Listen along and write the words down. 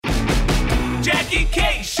Jackie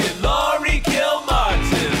Cation, Laurie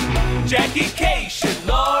Kilmartin. Jackie Cation,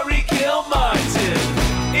 Laurie Kilmartin.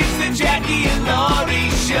 It's the Jackie and Laurie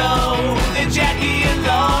Show. The Jackie and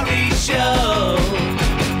Laurie Show.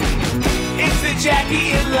 It's the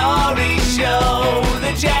Jackie and Laurie Show.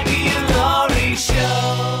 The Jackie and Laurie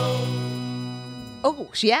Show. Oh,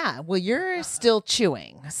 yeah. Well, you're still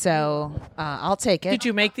chewing, so I'll take it. Did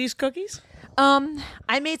you make these cookies?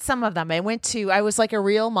 I made some of them. I was like a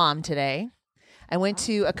real mom today. I went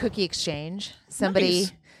to a cookie exchange. Somebody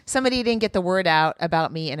didn't get the word out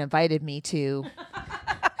about me and invited me to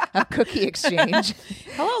a cookie exchange.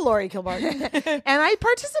 Hello, Laurie Kilmartin. And I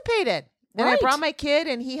participated. And I Right. brought my kid,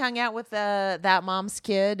 and he hung out with that mom's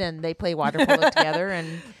kid, and they play water polo together.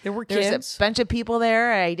 And There were there's kids. a bunch of people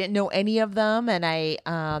there. I didn't know any of them, and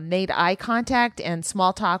I made eye contact and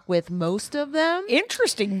small talk with most of them.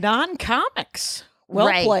 Interesting. Non-comics. Well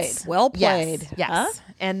Right. played. Well played. Yes. Huh?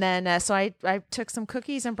 And then so I took some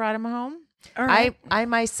cookies and brought them home. All right. I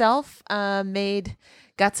myself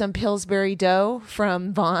got some Pillsbury dough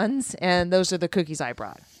from Vaughn's, and those are the cookies I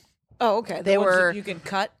brought. Oh, okay. They The ones that were- you can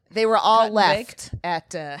cut. They were all Cut and left at.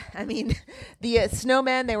 The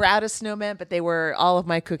snowmen. They were out of snowmen, but all of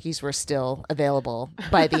my cookies were still available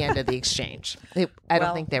by the end of the exchange. I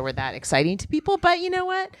don't think they were that exciting to people, but you know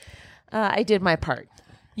what? I did my part.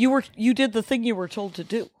 You did the thing you were told to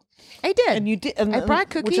do. I did, And you did. And, I brought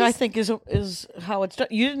cookies, which I think is how it's done.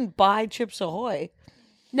 You didn't buy Chips Ahoy,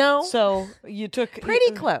 no, so you took pretty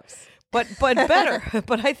close. but better.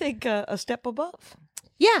 But I think a step above.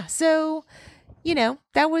 Yeah, so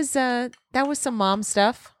that was some mom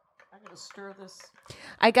stuff. I'm gonna stir this.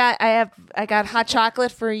 I got hot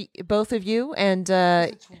chocolate for both of you, and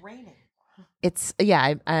It's raining. it's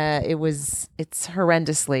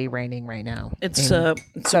horrendously raining right now. It's in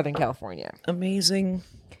Southern California. amazing.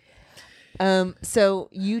 So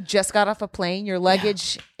you just got off a plane. Your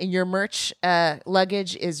luggage and your merch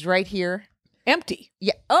luggage is right here. Empty.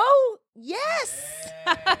 Yeah. Oh, yes.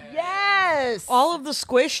 Yes. All of the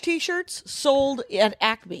Squish T-shirts sold at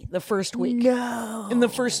Acme the first week. No. In the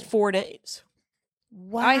first 4 days.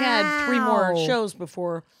 Wow. I had 3 more shows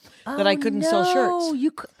before that I couldn't sell shirts.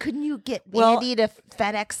 Couldn't you get Well, Andy to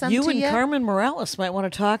FedEx them You to and you? Carmen Morales might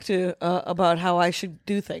want to talk to about how I should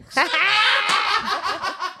do things.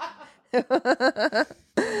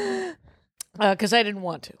 Because I didn't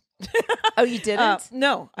want to. Oh, you didn't?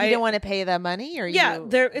 No, I didn't want to pay the money, or Yeah, you?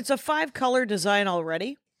 it's a 5-color design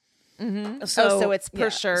already. Mm-hmm. So it's per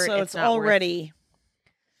shirt. So it's not worth- already.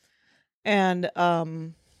 And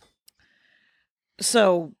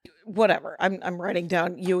so whatever. I'm writing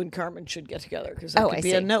down. You and Carmen should get together because that Oh, could I be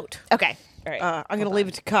see. a note. Okay. All right. I'm going to leave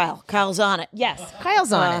it to Kyle. Kyle's on it. Yes.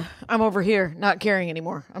 Kyle's on it. I'm over here, not caring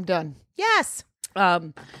anymore. I'm done. Yes.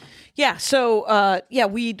 Yeah. So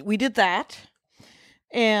we did that,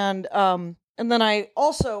 and then I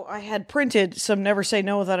had printed some "Never Say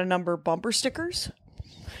No Without a Number" bumper stickers,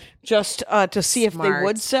 just to see if they Smart.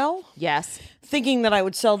 would sell. Yes. Thinking that I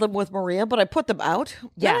would sell them with Maria, but I put them out.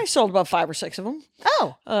 Yeah. And I sold about 5 or 6 of them.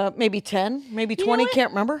 Oh. Maybe 10, maybe know 20. what?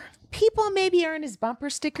 Can't remember. People maybe aren't as bumper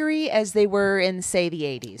stickery as they were in, say, the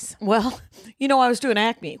 80s. Well, I was doing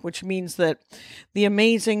Acme, which means that the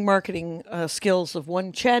amazing marketing skills of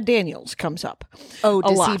one Chad Daniels comes up. Oh, a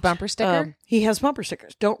does he lot. bumper sticker? He has bumper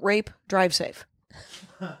stickers. Don't rape, drive safe.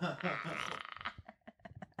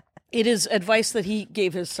 It is advice that he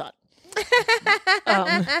gave his son.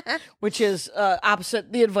 Which is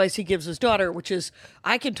opposite the advice he gives his daughter, which is,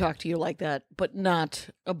 I can talk to you like that, but not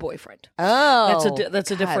a boyfriend. Oh.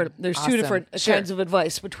 That's a different. There's awesome. 2 different Sure. kinds of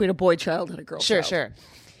advice between a boy child and a girl child. Sure.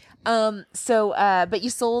 But you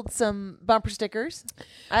sold some bumper stickers.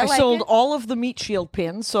 I like sold it. all of the Meat Shield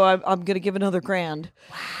pins, so I'm going to give another $1,000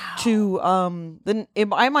 to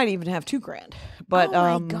I might even have $2,000. But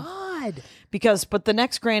Oh my God. but the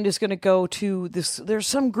next $1,000 is going to go to this. There's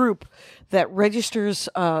some group that registers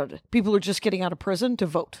people who are just getting out of prison to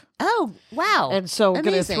vote. Oh, wow. And so I'm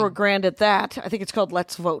going to Amazing. throw $1,000 at that. I think it's called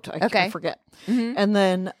Let's Vote. I forget. Mm-hmm. And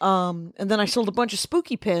then I sold a bunch of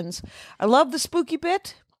spooky pins. I love the spooky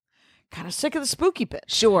bit. Kind of sick of the spooky bit.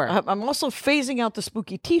 Sure. I'm also phasing out the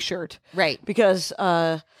spooky T-shirt. Right. Because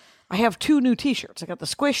I have 2 new T-shirts. I got the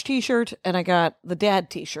Squish T-shirt and I got the Dad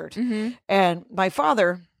T-shirt. Mm-hmm. And my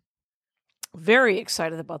father, very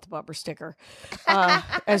excited about the bumper sticker,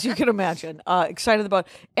 as you can imagine. Excited about,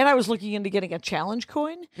 and I was looking into getting a challenge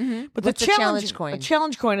coin. Mm-hmm. But What's the a challenge coin? A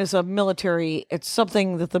challenge coin is a military. It's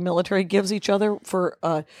something that the military gives each other for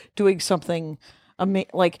doing something.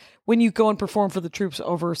 Like when you go and perform for the troops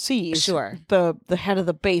overseas, Sure. The head of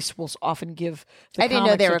the base will often give. The I didn't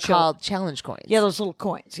know they comics were a called challenge coins. Yeah, those little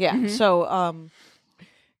coins. Yeah. Mm-hmm. So,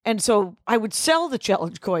 And so I would sell the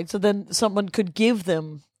challenge coins, and then someone could give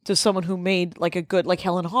them to someone who made like a good, like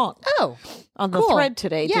Helen Hong. Oh, on the cool. thread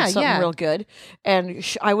today, Yeah, did something yeah. real good. And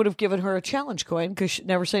I would have given her a challenge coin because she'd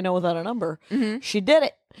never say no without a number. Mm-hmm. She did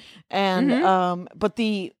it. And, but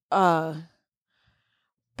they're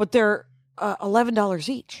 $11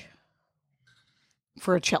 each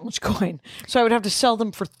for a challenge coin. So I would have to sell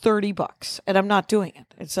them for $30, and I'm not doing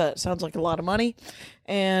it. It sounds like a lot of money.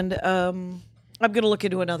 And, I'm going to look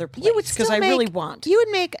into another place because I really want. You would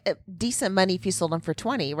make decent money if you sold them for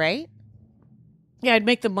 20, right? Yeah, I'd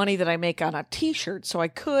make the money that I make on a T-shirt, so I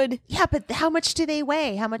could. Yeah, but how much do they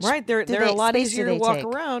weigh? How much? Right, they're a lot easier to walk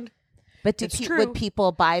around. But would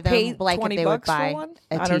people buy them Pay like if they would $20 buy for one?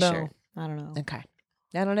 a I don't T-shirt? know. I don't know. Okay,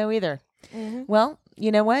 I don't know either. Well,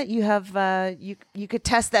 you know what? You have you could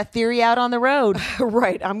test that theory out on the road.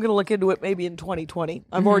 Right, I'm going to look into it maybe in 2020.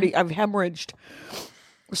 I've hemorrhaged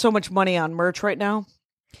so much money on merch right now.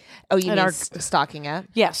 Oh, you mean stocking up?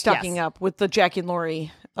 Yeah, stocking up with the Jackie and Laurie.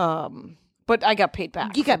 But I got paid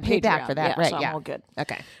back. You got from paid back Patreon. for that, yeah, right? So yeah, I'm all good.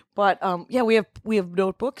 Okay. But we have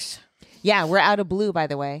notebooks. Yeah, we're out of blue, by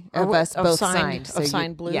the way, of us both signed. Of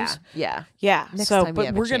signed blues. Yeah. Next time we but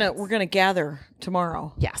have a we're gonna gather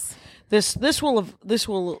tomorrow. Yes. This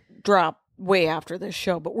will drop way after this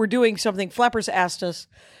show, but we're doing something. Flappers asked us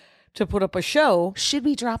to put up a show. Should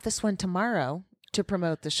we drop this one tomorrow to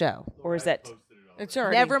promote the show, or is that? It's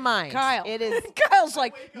already. Never mind. Kyle. It is. Kyle's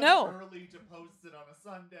like, no. Early to post it on a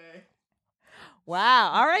Sunday.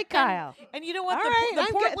 Wow. All right, Kyle. And you know what? All the right, the I'm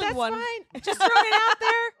Portland good. That's one. fine. Just throwing it out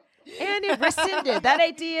there, and it rescinded. That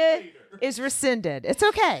idea is rescinded. It's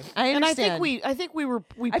okay. I understand. And I think we I've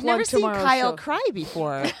plugged never seen tomorrow's Kyle show. cry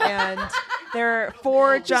before, and there are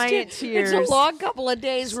 4 giant tears. It's a long couple of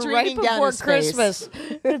days. We're right streaming down before his face. Christmas.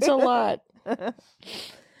 It's a lot.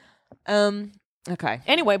 Okay.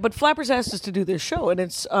 Anyway, but Flappers asked us to do this show, and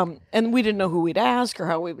it's and we didn't know who we'd ask or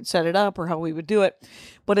how we would set it up or how we would do it,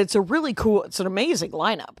 but it's an amazing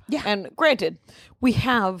lineup. Yeah. And granted, we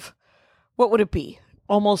have, what would it be?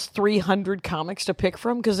 Almost 300 comics to pick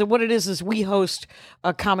from, because what it is we host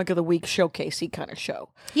a comic of the week showcasey kind of show.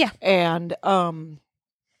 Yeah. And So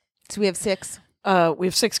we have 6. we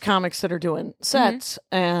have 6 comics that are doing sets,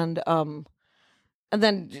 and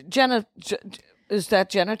then Jenna, is that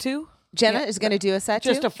Jenna too? Jenna is going to do a set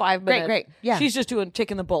Just too? a 5-minute. Great. Yeah. She's just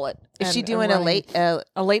taking the bullet. Is she and doing a running.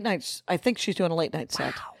 late? Night? I think she's doing a late night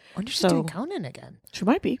set. I wonder if she's So- doing Conan again. She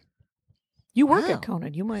might be. You work Wow. at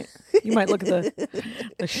Conan. You might look at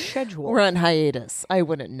the schedule. We're on hiatus. I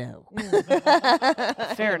wouldn't know.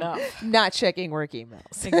 Fair enough. Not checking work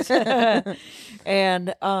emails.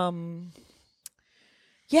 And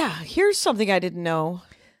yeah, here's something I didn't know.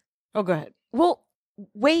 Oh, go ahead. Well,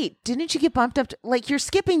 wait. Didn't you get bumped up? You're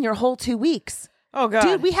skipping your whole 2 weeks. Oh God,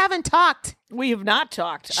 Dude, we haven't talked. we have not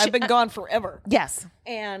talked. I've been gone forever. Yes.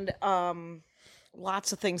 And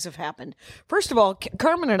lots of things have happened. First of all,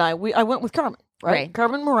 Carmen and I went with Carmen, right?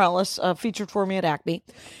 Carmen Morales featured for me at Acme.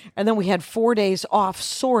 And then we had 4 days off,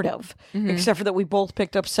 sort of, except for that we both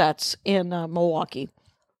picked up sets in Milwaukee.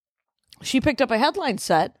 She picked up a headline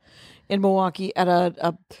set in Milwaukee at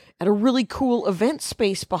a really cool event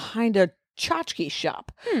space behind a tchotchke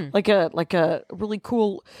shop, like a really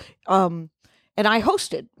cool, and I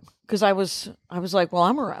hosted. Because I was like, well,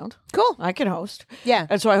 I'm around. Cool. I can host. Yeah.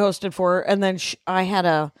 And so I hosted for her. And then I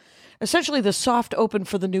had essentially the soft open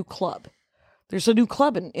for the new club. There's a new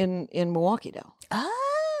club in Milwaukee now.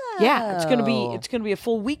 Oh. Yeah. It's gonna be a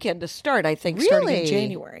full weekend to start, I think, starting in Really?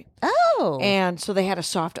 January. Oh. And so they had a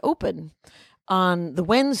soft open on the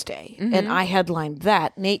Wednesday, and I headlined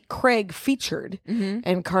that. Nate Craig featured,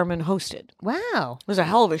 and Carmen hosted. Wow. It was a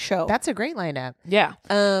hell of a show. That's a great lineup. Yeah.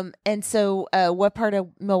 And so what part of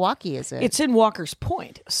Milwaukee is it? It's in Walker's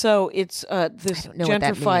Point. So it's this don't know what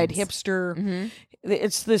that gentrified means. hipster.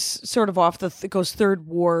 It's this sort of off it goes Third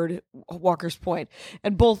Ward, Walker's Point.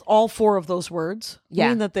 And all 4 of those words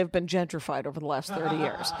mean that they've been gentrified over the last 30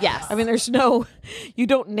 years. Yes. I mean, you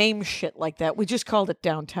don't name shit like that. We just called it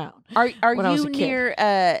downtown. Are when I was you a kid.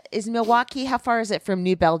 near, is Milwaukee, how far is it from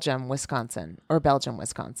New Belgium, Wisconsin? Or Belgium,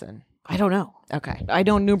 Wisconsin? I don't know. Okay. I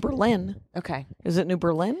know New Berlin. Okay. Is it New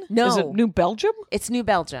Berlin? No. Is it New Belgium? It's New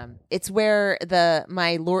Belgium. It's where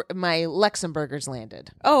my Luxembourgers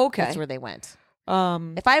landed. Oh, okay. That's where they went.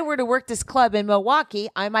 If I were to work this club in Milwaukee,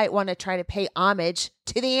 I might want to try to pay homage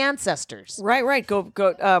to the ancestors. Right. Go.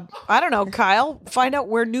 I don't know, Kyle. Find out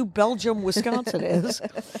where New Belgium, Wisconsin is.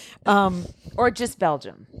 Or just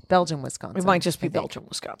Belgium, Wisconsin. It might just be Belgium,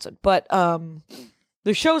 Wisconsin. But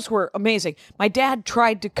the shows were amazing. My dad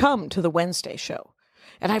tried to come to the Wednesday show.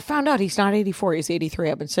 And I found out he's not 84. He's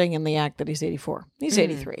 83. I've been saying in the act that he's 84. He's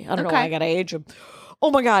 83. I don't know why I got to age him. Oh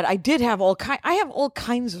my God, I have all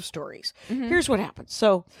kinds of stories. Here's what happened.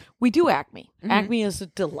 So we do Acme. Acme is a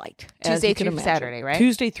delight. as Tuesday you can through imagine. Saturday, right?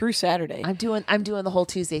 Tuesday through Saturday. I'm doing the whole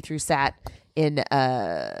Tuesday through Sat in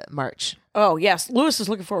March. Oh yes, Lewis is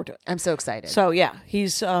looking forward to it. I'm so excited. So yeah,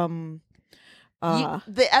 he's the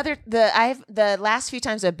last few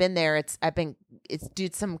times I've been there, it's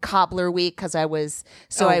did some cobbler week because I was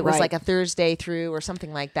right. like a Thursday through or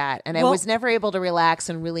something like that, and I Well- was never able to relax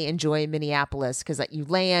and really enjoy Minneapolis because you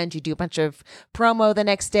land, you do a bunch of promo the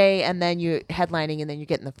next day, and then you're headlining, and then you're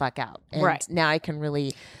getting the fuck out. And Right. now I can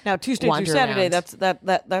really now Tuesday through wander Saturday.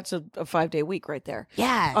 around. That's a 5-day week right there.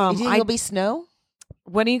 yeah. Um, Do you think there'll be snow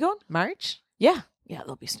When are you going? March? Yeah,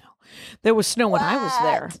 there'll be snow. There was snow when I was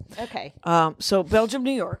there. Okay. So Belgium,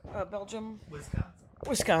 New York,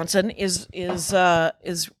 Wisconsin is in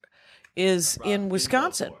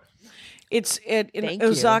Wisconsin. It's in Thank you.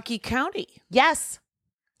 Ozaki County. Yes.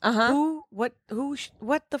 What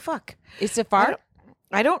the fuck? Is it far?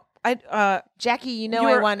 I don't. Jackie, I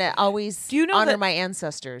You're- want to always Do you know honor that- my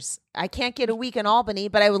ancestors. I can't get a week in Albany,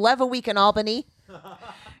 but I would love a week in Albany.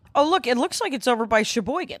 Oh, look! It looks like it's over by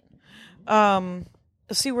Sheboygan.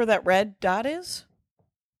 See where that red dot is?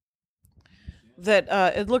 That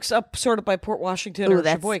it looks up sort of by Port Washington or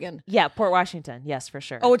Sheboygan. Yeah, Port Washington. Yes, for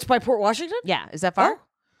sure. Oh, it's by Port Washington? yeah. Is that far?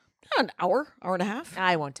 An hour and a half.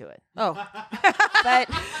 I won't do it. Oh, But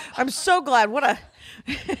I'm so glad. What a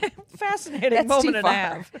fascinating that's moment too and far. a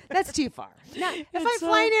half. That's too far. Now, if I'm It's,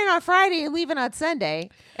 flying in on Friday and leaving on Sunday,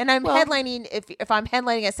 and I'm headlining, if I'm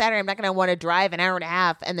headlining at Saturday, I'm not going to want to drive an hour and a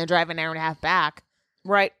half and then drive an hour and a half back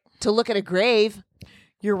Right. to look at a grave.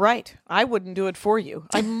 You're right. I wouldn't do it for you.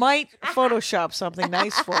 I might Photoshop something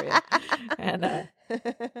nice for you. And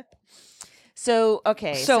So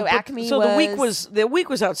okay, so but- Acme. so the week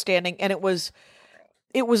was outstanding, and it was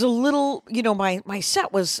a little, my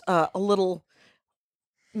set was a little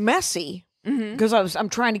messy because I'm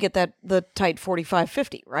trying to get the tight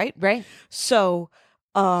 45-50, right? right. So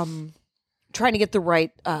trying to get the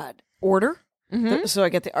right order, so I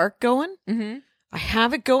get the arc going. I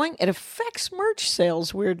have it going. It affects merch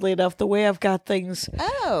sales, weirdly enough, the way I've got things.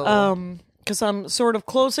 Oh, Because I'm sort of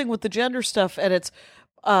closing with the gender stuff, and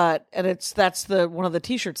that's one of the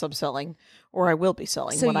T-shirts I'm selling, or I will be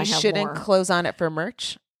selling. so when I you have shouldn't more. close on it for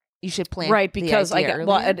merch. You should plan Right, the because idea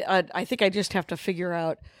earlier. I think I just have to figure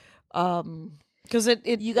out because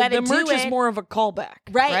You gotta the merch do is it. more of a callback,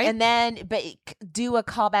 right, and then do a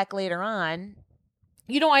callback later on.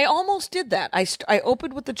 I almost did that. I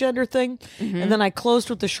opened with the gender thing, and then I closed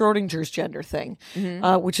with the Schrodinger's gender thing,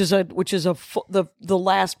 which is the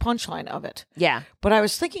last punchline of it. Yeah, But I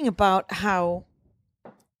was thinking about how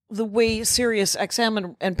the way Sirius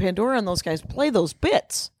XM and Pandora and those guys play those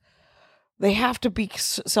bits, they have to be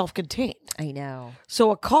self-contained. I know.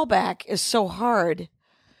 So a callback is so hard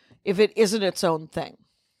if it isn't its own thing.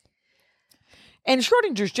 And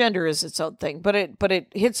Schrodinger's gender is its own thing, but it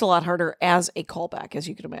hits a lot harder as a callback, as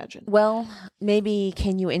you can imagine. Well, maybe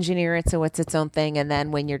can you engineer it so it's its own thing, and then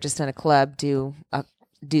when you're just in a club, do the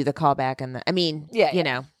callback and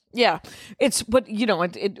Yeah, it's but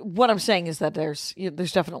what I'm saying is that there's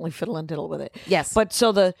definitely fiddle and diddle with it. Yes. But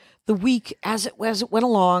so the week as it went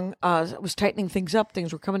along, I was tightening things up.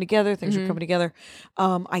 Things were coming together.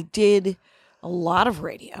 I did a lot of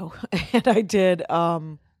radio, and I did a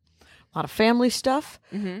lot of family stuff.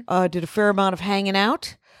 Did a fair amount of hanging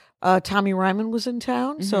out. Tommy Ryman was in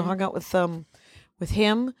town, so hung out with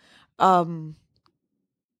him.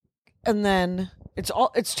 And then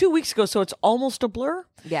it's 2 weeks ago, so it's almost a blur.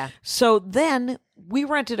 Yeah. So then we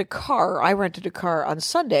rented a car. I rented a car on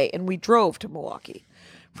Sunday, and we drove to Milwaukee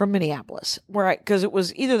from Minneapolis, because it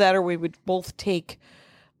was either that or we would both take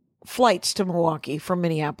flights to Milwaukee from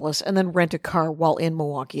Minneapolis and then rent a car while in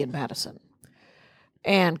Milwaukee and Madison.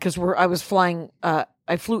 And because I was flying, I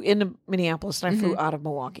flew into Minneapolis and I flew out of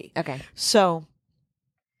Milwaukee. Okay. So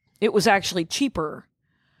it was actually cheaper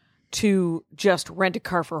to just rent a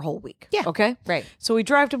car for a whole week. Yeah. Okay. Right. So we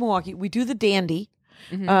drive to Milwaukee. We do the Dandy.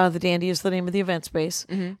 The Dandy is the name of the event space.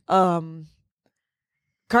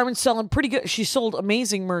 Carmen's selling pretty good. She sold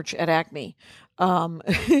amazing merch at Acme.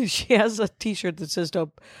 She has a T-shirt that says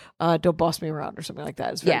 "Don't boss me around" or something like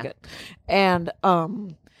that. It's very good. And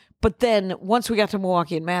but then once we got to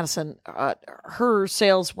Milwaukee and Madison, her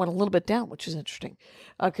sales went a little bit down, which is interesting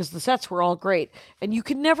because the sets were all great, and you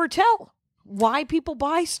can never tell why people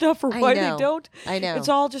buy stuff or why they don't. I know. It's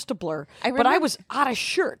all just a blur. But I was out of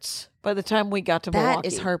shirts by the time we got to Milwaukee. That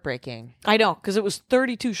is heartbreaking. I know, because it was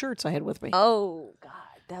 32 shirts I had with me. Oh God,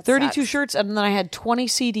 that's 32 shirts, and then I had 20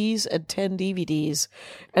 CDs and 10 DVDs,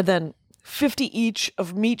 and then 50 each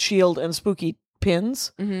of Meat Shield and Spooky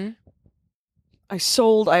pins.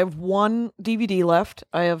 I have one DVD left.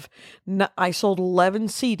 I sold 11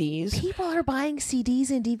 CDs. People are buying CDs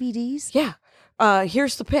and DVDs? Yeah.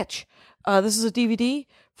 Here's the pitch. This is a DVD.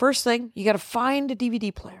 First thing, you got to find a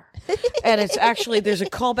DVD player. And it's actually, there's a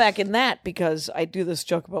callback in that because I do this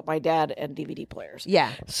joke about my dad and DVD players.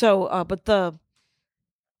 Yeah. So,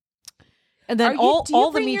 and then do you all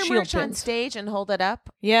the bring meat your shield merch on pins. stage and hold it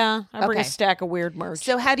up? Yeah, I bring Okay. a stack of weird merch.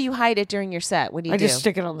 So how do you hide it during your set? What do you I do? just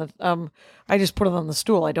stick it on the, I just put it on the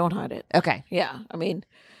stool. I don't hide it. Okay. Yeah, I mean,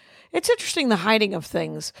 it's interesting the hiding of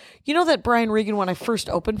things. You know that Brian Regan, when I first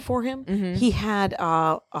opened for him, he had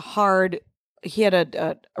a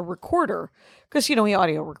recorder because he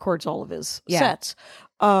audio records all of his sets.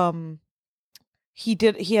 He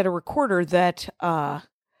had a recorder that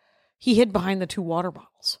he hid behind the 2 water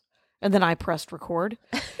bottles, and then I pressed record.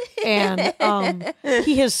 And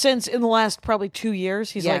he has since, in the last probably 2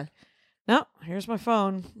 years, he's like, no, here's my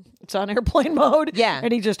phone. It's on airplane mode. Yeah.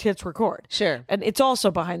 And he just hits record. Sure. And it's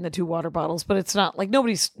also behind the 2 water bottles, but it's not like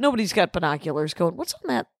nobody's got binoculars going, what's on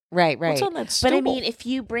that? Right. What's on that stool? But I mean, if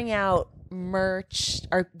you bring out merch,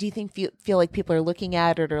 or do you feel like people are looking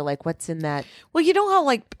at it, or like what's in that? Well, you know how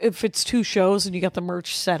like if it's 2 shows and you got the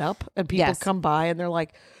merch set up and people Yes. come by and they're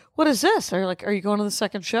like, what is this? They're like, are you going to the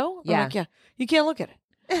second show? I'm Yeah. like, yeah. You can't look at it.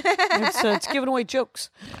 It's giving away jokes.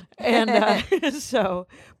 And it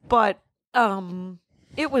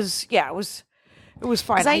was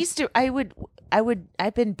fine. Because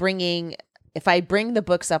I've been bringing, if I bring the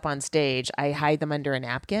books up on stage, I hide them under a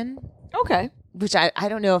napkin, Okay. which I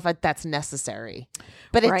don't know if that's necessary,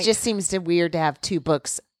 but it Right. just seems weird to have 2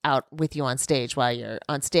 books out with you on stage while you're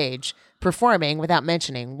on stage performing without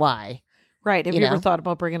mentioning why. Right. Have You you ever know? thought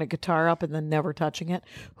about bringing a guitar up and then never touching it?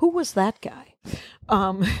 Who was that guy?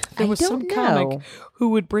 There was some don't comic know. who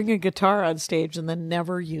would bring a guitar on stage and then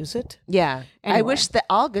never use it. Yeah. I Anyway. wish that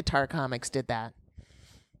all guitar comics did that.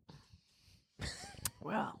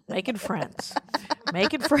 Well, making friends.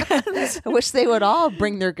 Making friends. I wish they would all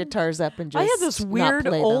bring their guitars up and just I had this not weird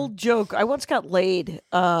play them. old joke. I once got laid,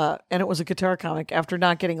 and it was a guitar comic after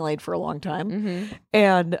not getting laid for a long time. Mm-hmm.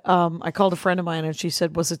 And I called a friend of mine, and she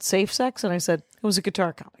said, "Was it safe sex?" And I said, "It was a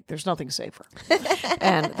guitar comic. There's nothing safer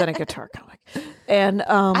and than a guitar comic." And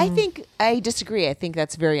I disagree. I think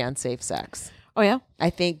that's very unsafe sex. oh yeah, I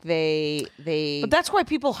think they but that's why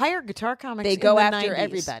people hire guitar comics. they in go the after 90s.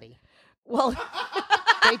 everybody. Well,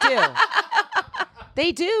 They do.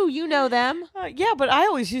 They do. You know them. yeah, but I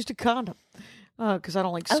always used a condom because I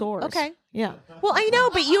don't like sores. okay. Yeah. Well, I know,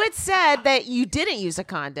 but you had said that you didn't use a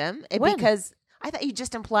condom When? because I thought you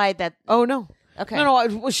just implied that. Oh no. Okay.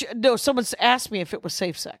 No. Someone asked me if it was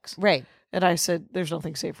safe sex, Right. and I said, "There's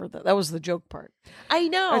nothing safer than that." That was the joke part. I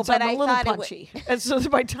know, It's, but I'm I a little thought punchy, and so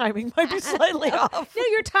my timing might be slightly off. No,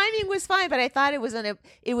 your timing was fine, but I thought it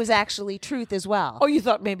was actually truth as well. Oh, you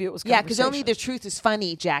thought maybe it was yeah, because only conversation. the truth is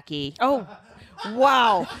funny, Jackie. Oh,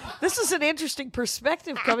 wow! This is an interesting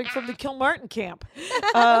perspective coming from the Kilmartin Camp.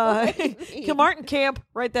 Kilmartin Camp,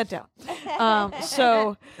 write that down.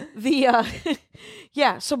 So the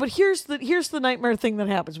yeah. So, but here's the nightmare thing that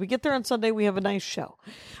happens. We get there on Sunday. We have a nice show.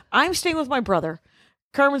 I'm staying with my brother.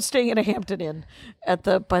 Carmen's staying in a Hampton Inn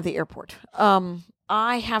by the airport.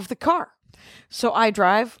 I have the car, so I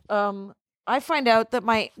drive. I find out that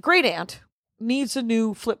my great aunt needs a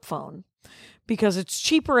new flip phone because it's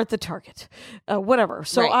cheaper at the Target. Whatever.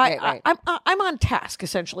 So Right. I'm on task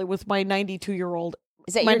essentially with my 92-year-old.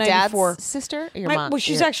 Is that my your 94 dad's sister or your mom? Well,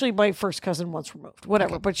 she's Your- actually my first cousin once removed.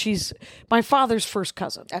 Whatever, but she's my father's first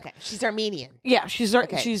cousin. okay. She's Armenian. Yeah, she's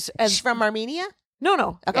Okay. she's She's from Armenia.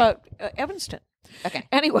 no. Okay. Evanston. Okay.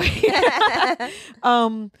 Anyway,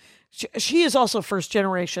 she is also first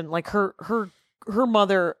generation. Like her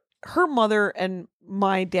mother and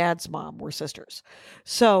my dad's mom were sisters.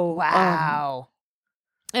 So Wow.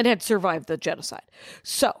 and had survived the genocide.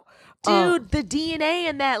 So, Dude, the DNA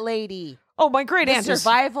in that lady. oh, my great The aunt is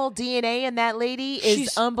survival DNA in that lady is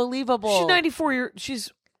She's- unbelievable. she's 94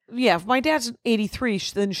 yeah. If my dad's 83,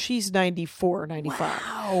 then she's 94, 95.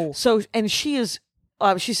 Wow. So, and she is.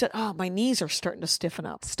 She said, "Oh, my knees are starting to stiffen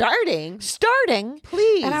up." Starting.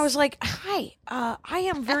 Please. And I was like, "Hi, I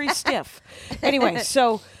am very stiff." Anyway,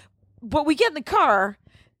 but we get in the car,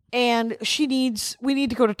 and we need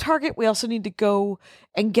to go to Target. We also need to go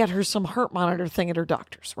and get her some heart monitor thing at her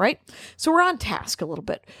doctor's, right? So we're on task a little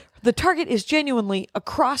bit. The Target is genuinely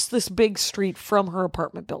across this big street from her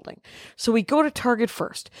apartment building. So we go to Target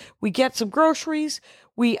first. We get some groceries.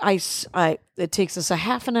 It takes us a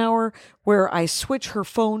half an hour where I switch her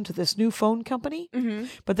phone to this new phone company,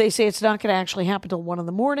 but they say it's not going to actually happen till 1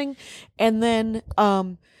 a.m. And then,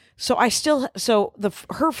 her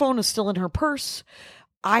phone is still in her purse.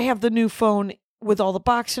 I have the new phone with all the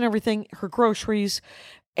box and everything, her groceries,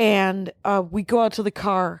 and we go out to the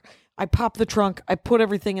car. I pop the trunk. I put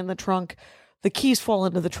everything in the trunk. The keys fall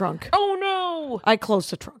into the trunk. Oh no! I close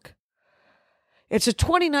the trunk. It's a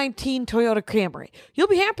 2019 Toyota Camry. You'll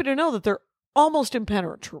be happy to know that they're almost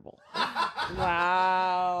impenetrable.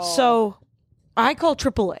 Wow. So I call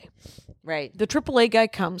AAA. Right. The AAA guy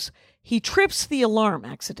comes. He trips the alarm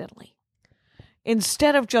accidentally.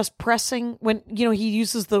 Instead of just pressing, when, he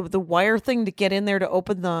uses the wire thing to get in there to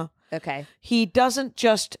open the... Okay. He doesn't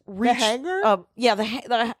just reach... The hanger?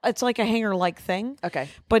 Yeah, it's like a hanger-like thing. Okay.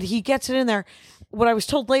 But he gets it in there. What I was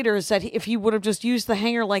told later is that if he would have just used the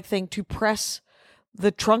hanger-like thing to press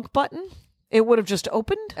the trunk button, it would have just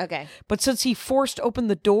opened. Okay. But since he forced open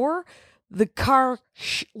the door, the car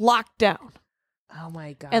locked down. Oh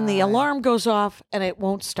my God. And the alarm goes off and it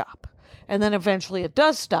won't stop. And then eventually it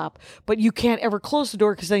does stop, but you can't ever close the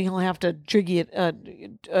door because then you'll have to jiggy it,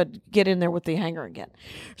 get in there with the hanger again.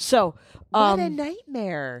 So, what a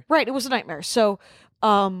nightmare. Right, it was a nightmare. So,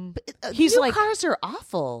 he's new like, cars are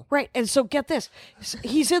awful. right, and so get this,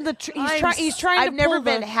 he's in the, he's trying to. I've never pull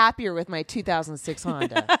been happier with my 2006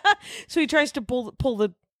 Honda. So he tries to pull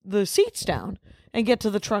the seats down and get to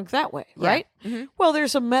the trunk that way, Yeah. right? Mm-hmm. Well,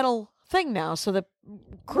 there's a metal thing now, so that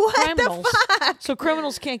criminals, so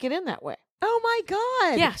criminals can't get in that way. Oh my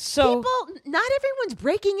God. Yeah, so- people, not everyone's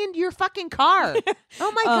breaking into your fucking car.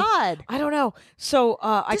 Oh my God. I don't know. So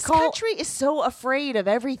This country is so afraid of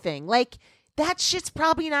everything. Like, that shit's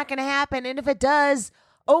probably not going to happen. And if it does,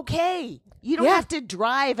 okay. You don't Yeah. have to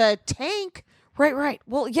drive a tank. Right.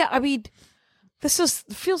 Well, yeah, I mean, this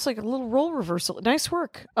feels like a little role reversal. Nice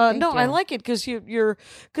work. Thank No, you. I like it because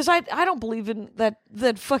because I don't believe in that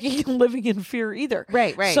fucking living in fear either.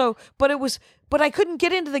 Right. So, but I couldn't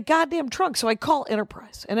get into the goddamn trunk, so I call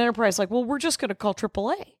Enterprise, and Enterprise like, well, we're just going to call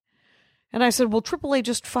AAA. And I said, well, AAA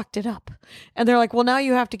just fucked it up, and they're like, well, now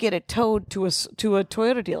you have to get it towed to a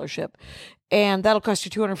Toyota dealership, and that'll cost you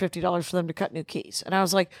 $250 for them to cut new keys. And I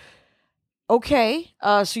was like, okay,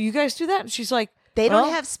 so you guys do that? And she's like, They don't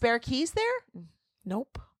well, have spare keys there?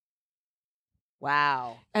 nope.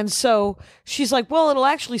 Wow. And so she's like, well, it'll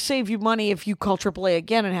actually save you money if you call AAA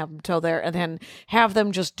again and have them tow there and then have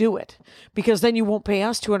them just do it. Because then you won't pay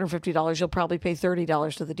us $250. You'll probably pay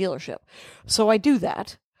 $30 to the dealership. So I do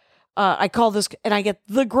that. I call this, and I get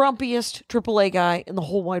the grumpiest AAA guy in the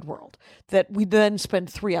whole wide world that we then spend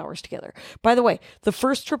 3 hours together. By the way, the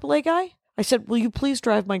first AAA guy, I said, will you please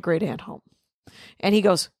drive my great aunt home? And he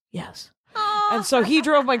goes, yes. And so he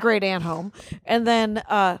drove my great aunt home. And then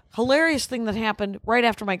hilarious thing that happened right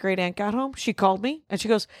after my great aunt got home, she called me and she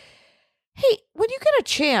goes, hey, when you get a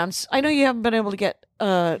chance, I know you haven't been able to get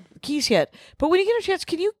keys yet, but when you get a chance,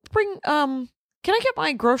 can you bring, can I get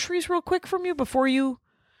my groceries real quick from you before you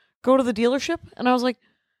go to the dealership? And I was like,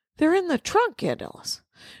 they're in the trunk, Aunt Ellis.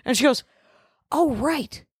 And she goes, oh,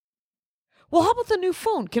 right. Well, how about the new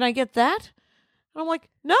phone? Can I get that? And I'm like,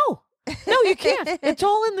 no, you can't. It's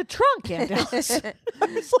all in the trunk, Aunt Alice. I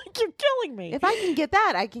was like, you're killing me. If I can get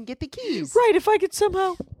that, I can get the keys. Right, if I could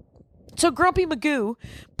somehow. So Grumpy Magoo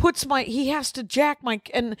he has to jack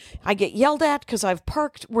and I get yelled at because I've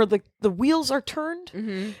parked where the wheels are turned.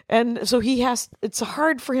 Mm-hmm. And so it's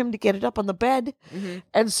hard for him to get it up on the bed. Mm-hmm.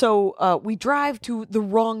 And so we drive to the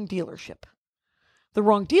wrong dealership. The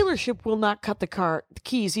wrong dealership will not cut the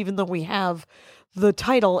keys, even though we have the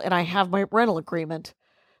title and I have my rental agreement.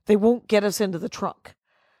 They won't get us into the trunk.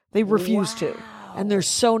 They refuse to. And they're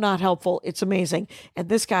so not helpful. It's amazing. And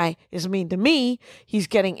this guy is mean to me. He's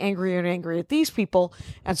getting angrier and angrier at these people.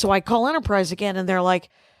 And so I call Enterprise again and they're like,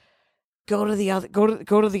 go to the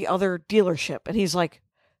other dealership. And he's like,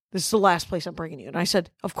 this is the last place I'm bringing you. And I said,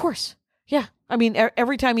 of course. Yeah. I mean,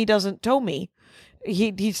 every time he doesn't tow me,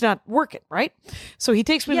 he's not working, right? So he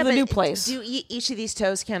takes me to the new place. Do each of these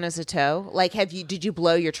tows count as a tow? Like, did you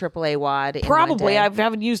blow your AAA wad? In Probably. one I day?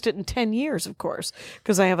 haven't used it in 10 years, of course,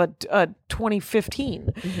 because I have a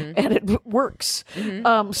 2015 and it works.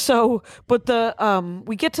 Mm-hmm. But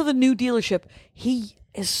we get to the new dealership. He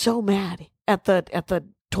is so mad at the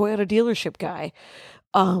Toyota dealership guy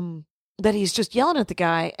that he's just yelling at the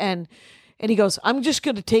guy and he goes, I'm just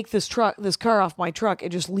going to take this car off my truck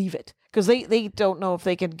and just leave it. Because they don't know if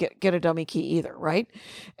they can get a dummy key either, right?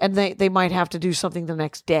 And they might have to do something the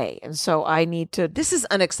next day. And so I need to... This is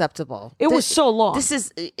unacceptable. It was so long. This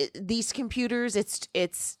is... these computers, it's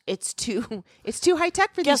too high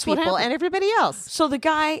tech for Guess these what people happened? and everybody else. So the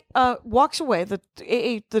guy walks away, the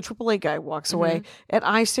AAA guy walks away, and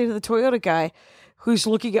I say to the Toyota guy, who's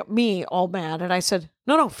looking at me all mad, and I said,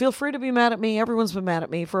 no, feel free to be mad at me. Everyone's been mad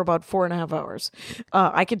at me for about 4.5 hours.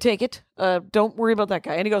 I can take it. Don't worry about that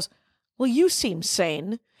guy. And he goes, well, you seem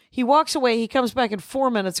sane. He walks away. He comes back in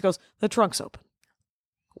 4 minutes and goes, the trunk's open.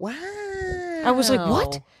 Wow. I was like,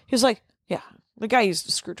 what? He was like, yeah, the guy used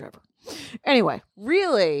a screwdriver. Anyway,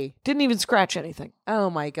 Really? didn't even scratch anything. Oh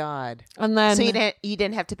my God. And then, So you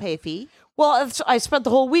didn't have to pay a fee? well, I spent the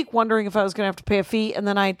whole week wondering if I was going to have to pay a fee. And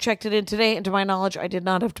then I checked it in today. And to my knowledge, I did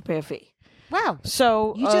not have to pay a fee. Wow.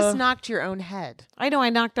 So You just knocked your own head. I know I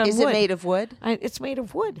knocked on Is wood. it made of wood? It's made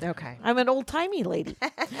of wood. Okay. I'm an old timey lady.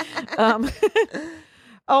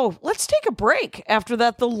 Oh, let's take a break. After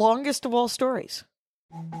that, the longest of all stories.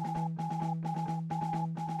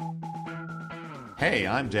 Hey,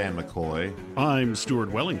 I'm Dan McCoy. I'm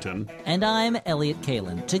Stuart Wellington. And I'm Elliot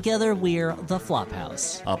Kalin. Together, we're The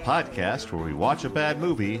Flophouse. A podcast where we watch a bad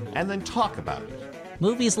movie and then talk about it.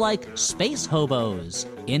 Movies like Space Hobos,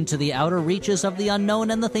 Into the Outer Reaches of the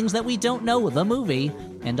Unknown and the Things That We Don't Know, the movie,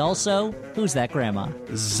 and also Who's That Grandma?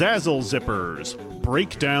 Zazzle Zippers,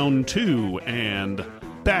 Breakdown 2, and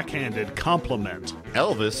Backhanded Compliment.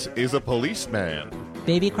 Elvis is a policeman.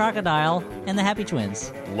 Baby Crocodile and the Happy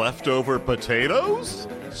Twins. Leftover potatoes?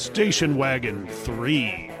 Station Wagon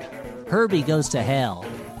 3. Herbie Goes to Hell.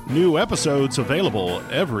 New episodes available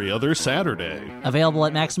every other Saturday. Available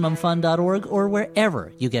at MaximumFun.org or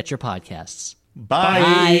wherever you get your podcasts.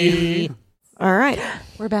 Bye. All right.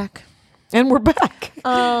 We're back. And we're back.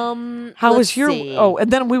 How was let's your... see. Oh, and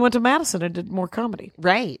then we went to Madison and did more comedy.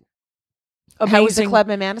 Right. Amazing. How was the club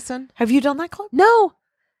in Madison? Have you done that club? No.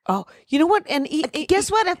 Oh, you know what? And Guess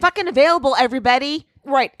what? I'm fucking available, everybody.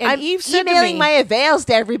 right. And I'm Eve said to emailing me, my avails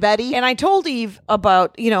to everybody. and I told Eve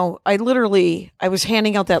about, I was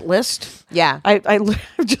handing out that list. Yeah. I've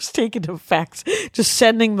just taken the facts, just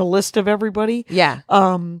sending the list of everybody. Yeah.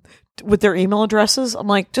 With their email addresses. I'm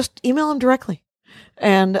like, just email them directly.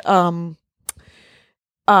 And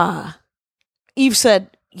Eve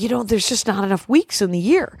said, there's just not enough weeks in the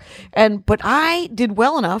year. But I did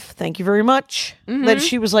well enough, thank you very much, that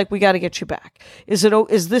she was like, we got to get you back. Is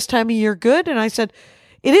this time of year good? And I said,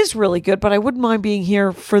 it is really good, but I wouldn't mind being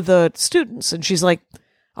here for the students. And she's like,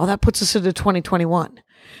 oh, that puts us into 2021.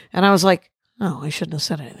 And I was like, oh, I shouldn't have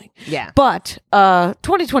said anything. Yeah. But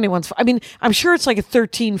 2021's, I mean, I'm sure it's like a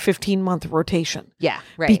 13, 15 month rotation. Yeah.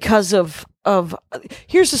 Right. Because of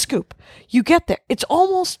here's the scoop. You get there. It's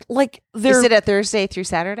almost like Is it a Thursday through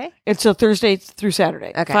Saturday? it's a Thursday through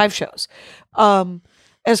Saturday. Okay. 5 shows.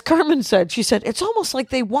 As Carmen said, she said, it's almost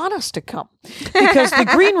like they want us to come because the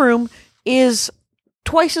green room is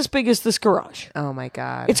twice as big as this garage. Oh my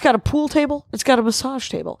God. It's got a pool table. It's got a massage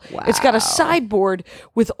table. It's got a sideboard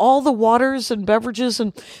with all the waters and beverages,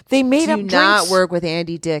 and they made Do up not drinks. work with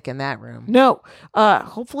Andy Dick in that room. No.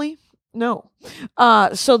 Hopefully, no.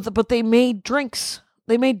 But they made drinks.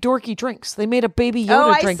 They made dorky drinks. They made a Baby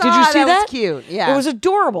Yoda I drink. saw Did you see that? Was cute. Yeah. It was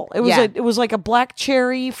adorable. It was Yeah. it was like a black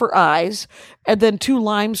cherry for eyes, and then 2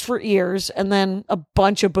 limes for ears, and then a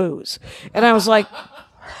bunch of booze. And I was like,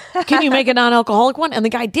 can you make a non-alcoholic one? And the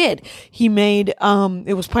guy did. He made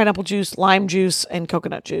it was pineapple juice, lime juice, and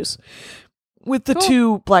coconut juice with the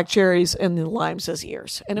 2 black cherries and the limes as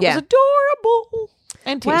ears. And it was adorable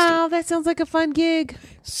and tasty. Wow, that sounds like a fun gig.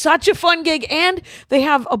 Such a fun gig. And they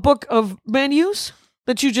have a book of menus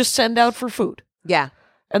that you just send out for food. Yeah.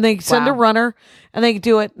 And they send a Wow. runner and they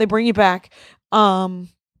do it. They bring you back.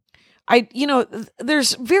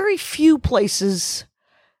 There's very few places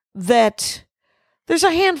there's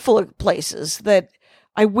a handful of places that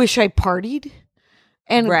I wish I partied.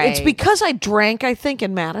 And it's Right. because I drank, I think,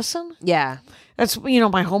 in Madison. Yeah. That's,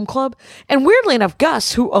 my home club. And weirdly enough,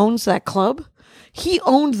 Gus, who owns that club, he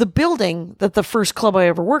owned the building that the first club I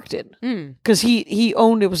ever worked in. Because he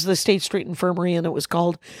owned, it was the State Street Infirmary, and it was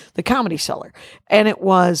called the Comedy Cellar. And it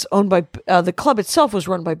was owned by, the club itself was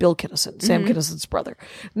run by Bill Kinnison, Sam Kinnison's brother.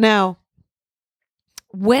 Now,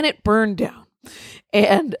 when it burned down,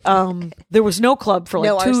 and there was no club for like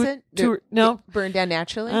No two, arson? no. It burned down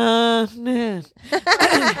naturally? Nah. Thank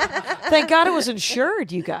God it was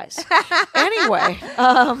insured, you guys. Anyway,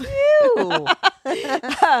 Ew.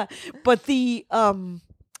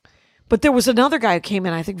 but there was another guy who came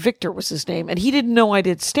in. I think Victor was his name, and he didn't know I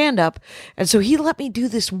did stand up, and so he let me do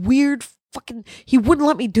this weird fucking. He wouldn't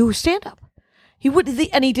let me do stand up. He wouldn't,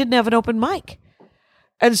 and he didn't have an open mic,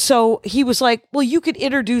 and so he was like, "Well, you could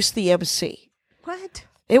introduce the MC." What?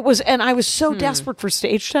 It was, and I was so desperate for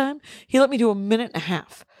stage time. He let me do 1.5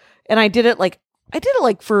 minutes, and I did it like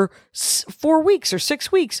for 4 weeks or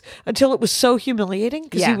 6 weeks until it was so humiliating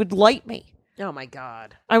because he Yeah. would light me. Oh my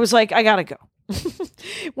God. I was like, I gotta go.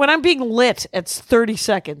 When I'm being lit, it's 30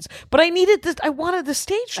 seconds. But I needed this. I wanted the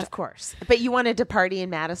stage time. Of course. But you wanted to party in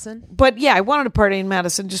Madison? But yeah, I wanted to party in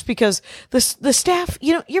Madison just because the staff.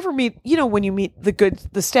 You ever meet? When you meet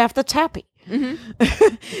the staff that's happy.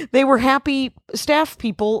 They were happy staff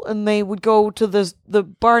people, and they would go to the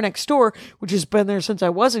bar next door, which has been there since I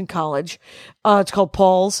was in college. It's called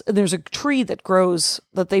Paul's, and there's a tree that grows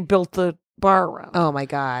that they built the bar around. Oh my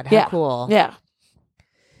God, how cool! Yeah.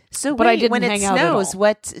 So, But I wait, didn't when it hang out at snows, all.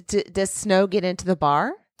 what does snow get into the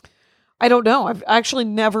bar? I don't know. I've actually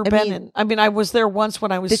never been mean, in. I mean, I was there once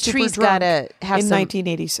when I was The super tree's drunk gotta have in some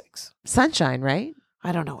 1986. sunshine, right?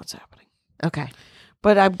 I don't know what's happening. Okay.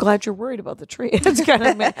 But I'm glad you're worried about the tree. It's kind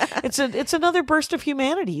of it's another burst of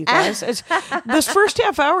humanity, you guys. This first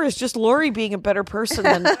half hour is just Lori being a better person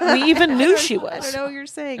than we even knew she was. I don't know what you're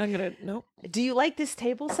saying. I'm gonna nope. Do you like this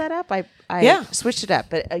table setup? I Yeah. switched it up,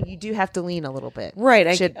 but you do have to lean a little bit. Right.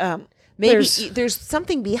 I Should- should. Maybe there's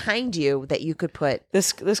something behind you that you could put.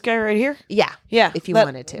 This guy right here. Yeah. Yeah, If you that-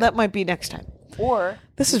 wanted to. That might be next time. Or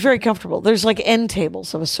This is very comfortable. There's like end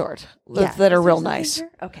tables of a sort that are real nice.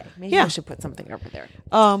 Okay. Maybe Yeah. I should put something over there.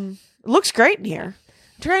 It looks great in here.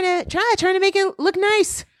 Trying to make it look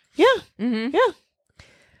nice. Yeah. Mm-hmm. Yeah.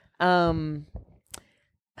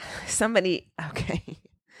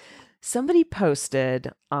 Somebody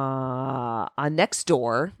posted on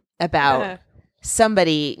Nextdoor about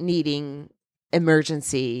somebody needing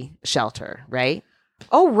emergency shelter, right?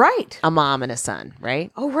 Oh, right. A mom and a son,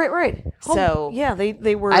 right? Oh, right. So- yeah,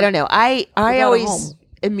 they were. I don't know. I without a always home.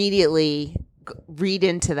 immediately read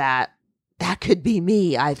into that. That could be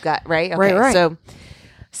me. I've got right. Okay. Right.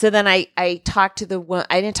 So then I talked to the one.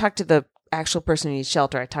 I didn't talk to the actual person who needs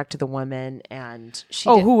shelter. I talked to the woman, and she.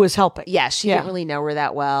 Oh, didn't- who was helping? Yeah, she didn't really know her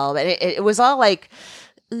that well, but it was all like,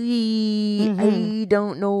 I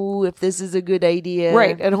don't know if this is a good idea,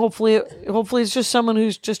 Right, and hopefully it's just someone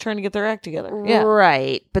who's just trying to get their act together. Yeah.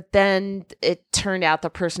 Right. But then it turned out the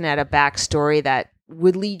person had a backstory that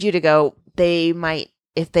would lead you to go, they might,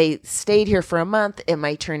 if they stayed here for a month, it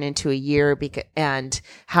might turn into a year. And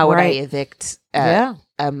how would Right. I evict Yeah.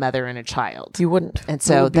 a mother and a child? You wouldn't. And It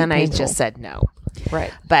so would be then I painful. just said no.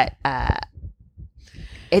 Right. But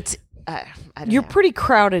it's, I don't You're know. pretty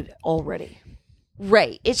crowded already.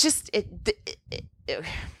 Right. It's just,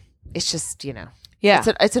 it's just, you know. Yeah.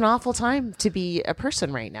 It's an awful time to be a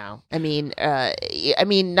person right now. I mean,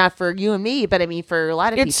 not for you and me, but I mean for a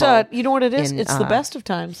lot of It's people. you know what it is? in, It's the best of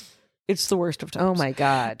times. It's the worst of times. Oh my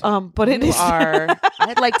God. But it You is. are.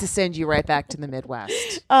 I'd like to send you right back to the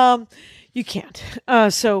Midwest. You can't.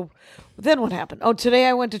 So then what happened? Oh, today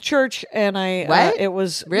I went to church and I What? it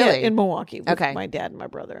was Really? in Milwaukee with Okay. my dad and my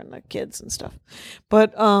brother and the kids and stuff.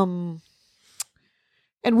 But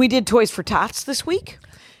and we did Toys for Tots this week.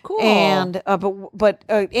 Cool. And but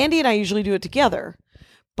Andy and I usually do it together.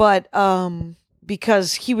 But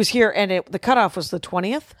because he was here and the cutoff was the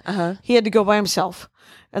 20th, he had to go by himself,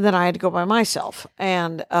 and then I had to go by myself.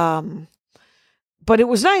 And but it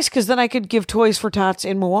was nice because then I could give Toys for Tots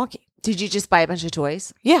in Milwaukee. Did you just buy a bunch of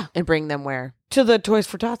toys Yeah, and bring them where? to the Toys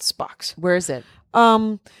for Tots box. Where is it?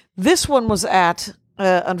 This one was at.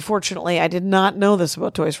 Unfortunately, I did not know this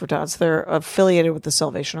about Toys for Tots. They're affiliated with the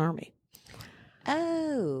Salvation Army,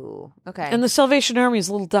 Oh, okay. and the Salvation Army is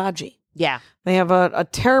a little dodgy. yeah. They have a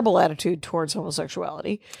terrible attitude towards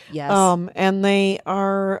homosexuality. Yes. And they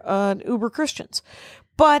are uber Christians.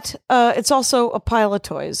 But it's also a pile of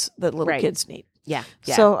toys that little Right. kids need. Yeah.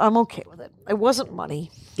 Yeah. So I'm okay with it. It wasn't money.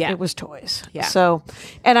 Yeah. It was toys. Yeah. So,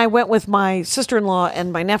 and I went with my sister-in-law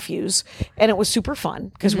and my nephews, and it was super fun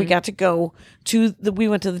because we got to go we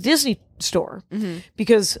went to the Disney store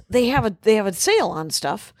because they have a sale on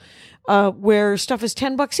stuff where stuff is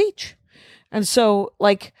 $10 each. And so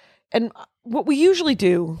and what we usually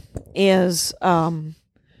do is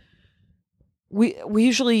we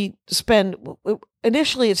usually spend.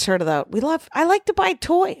 Initially, it started out. I like to buy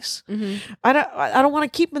toys. I don't want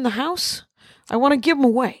to keep them in the house. I want to give them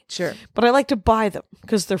away. Sure. But I like to buy them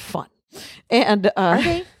because they're fun. And Are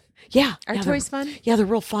they? yeah, Are yeah, toys they're- fun? Yeah, they're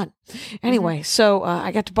real fun. Anyway, so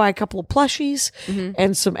I got to buy a couple of plushies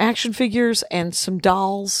and some action figures and some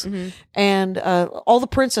dolls, and all the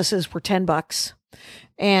princesses were $10.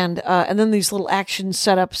 And then these little action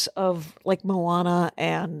setups of like Moana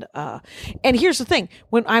and here's the thing: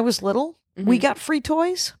 when I was little, we got free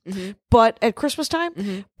toys, but at Christmas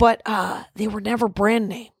time, but they were never brand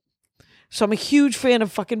name. So I'm a huge fan of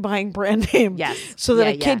fucking buying brand name. Yes. So that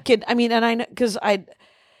Yeah, a kid can. I mean, and I know because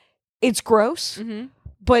it's gross,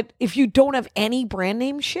 but if you don't have any brand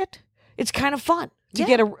name shit, it's kind of fun to Yeah,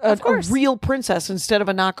 get of a course. real princess instead of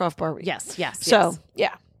a knockoff Barbie. Yes. Yes. So yes.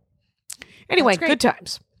 yeah. Anyway, That's great. good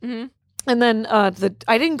times. And then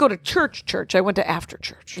I didn't go to church. I went to after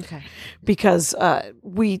church. Okay. Because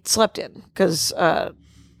we slept in because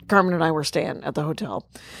Carmen and I were staying at the hotel,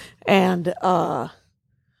 and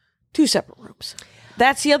 2 separate rooms.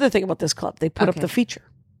 That's the other thing about this club. They put up Okay. the feature.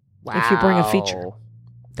 Wow. If you bring a feature.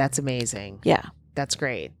 That's amazing. Yeah. That's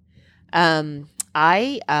great.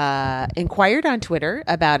 I inquired on Twitter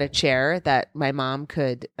about a chair that my mom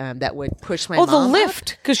could, that would push my mom the up.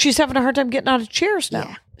 lift, because she's having a hard time getting out of chairs now.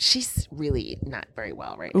 Yeah. She's really not very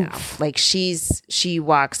well right now. Like she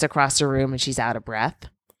walks across the room and she's out of breath.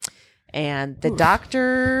 And the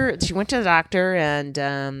doctor, she went to the doctor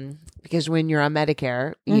and, because when you're on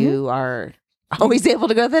Medicare, you are always able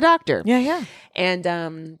to go to the doctor. Yeah, yeah.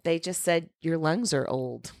 And they just said, your lungs are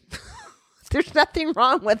old. There's nothing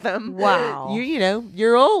wrong with them. Wow.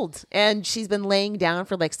 You're old. And she's been laying down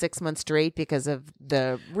for like 6 months straight because of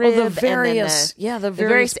the rib the various, and then the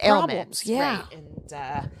various ailments. problems. Yeah. Right.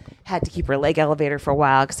 And had to keep her leg elevator for a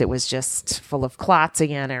while because it was just full of clots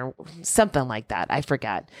again or something like that. I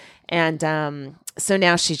forgot. And so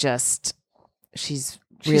now she's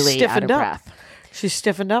really out of stiffened up. breath. She's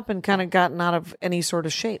stiffened up and kind of gotten out of any sort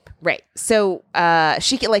of shape. Right. So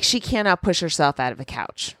she cannot push herself out of the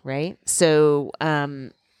couch. Right. So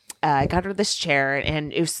I got her this chair,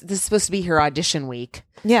 and this is supposed to be her audition week.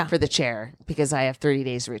 Yeah. For the chair because I have 30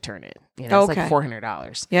 days to return it. It's like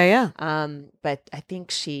 $400. Yeah, yeah. But I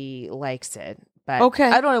think she likes it. But Okay.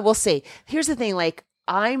 I don't know. We'll see. Here's the thing. Like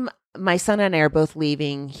my son and I are both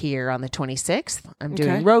leaving here on the 26th. I'm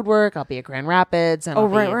doing Okay. road work. I'll be at Grand Rapids and I'll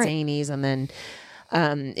be at right. Zanies and then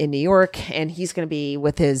in New York. And he's going to be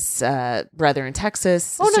with his brother in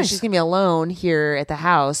Texas. Oh, so nice. she's going to be alone here at the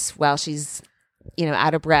house while she's,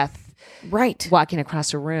 out of breath. Right. Walking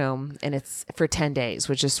across a room, and it's for 10 days,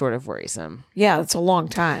 which is sort of worrisome. Yeah, it's a long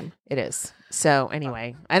time. It is. So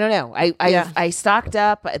anyway, I don't know. Yeah. I stocked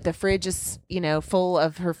up. The fridge is full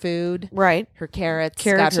of her food. Right. Her carrots.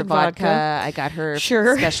 Carrots got her and vodka. I got her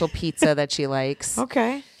Sure. special pizza that she likes.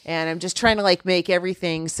 Okay. And I'm just trying to make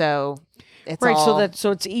everything so it's Right, all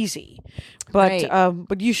so it's easy. But Right.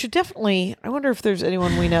 but you should definitely, I wonder if there's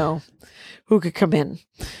anyone we know who could come in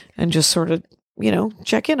and just sort of,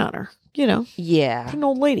 check in on her. yeah. An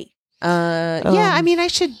old lady. Yeah. I mean, I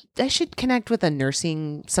should connect with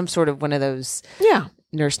some sort of one of those Yeah.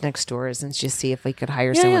 nurse next doors and just see if we could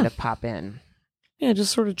hire Yeah, someone yeah. to pop in. Yeah,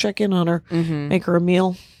 just sort of check in on her, Mm-hmm. make her a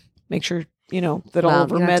meal, make sure, that all Well, of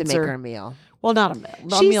her you don't have to meds make are, her a meal. well, not a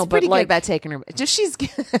meal, She's meal, pretty but good about taking her. Just she's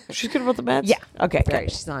she's good about the meds? Yeah. Okay, Right,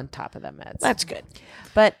 good. she's on top of them meds. That's good.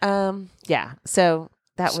 But yeah. So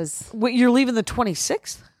that was Wait, you're leaving the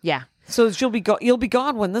 26th? yeah. So you'll be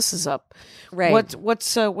gone when this is up. Right.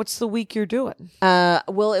 What's the week you're doing?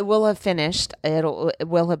 Well, it will have finished. It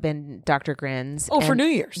will have been Dr. Grin's. Oh, for And- New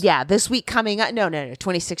Year's. Yeah, this week coming up. No,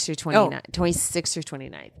 26th through 29th. 26th through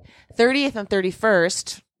 29th. 30th and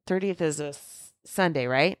 31st. 30th is a Sunday,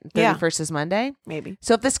 right? Yeah. 31st is Monday. Maybe.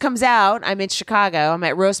 So if this comes out, I'm in Chicago. I'm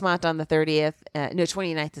at Rosemont on the 30th.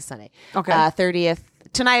 29th is Sunday. Okay. 30th.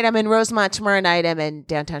 Tonight I'm in Rosemont. Tomorrow night I'm in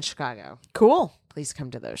downtown Chicago. Cool. Please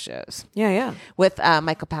come to those shows Yeah. with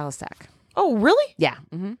Michael Palisak. Oh, really? Yeah.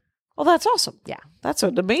 Mm-hmm. Oh, that's awesome. Yeah. That's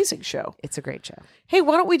an amazing show. It's a great show. Hey,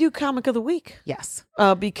 why don't we do Comic of the Week? Yes.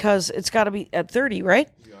 Because it's got to be at 30, right?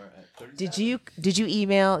 Did you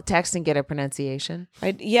email, text, and get a pronunciation?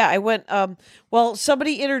 I went. Well,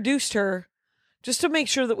 somebody introduced her just to make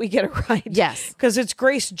sure that we get it right. Yes. because it's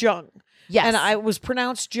Grace Jung. Yes. and I was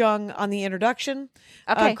pronounced Jung on the introduction.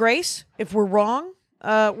 Okay. Grace, if we're wrong,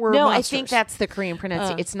 we're No, monsters. I think that's the Korean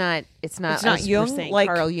pronunciation. It's not. It's not us, we're Jung, saying like-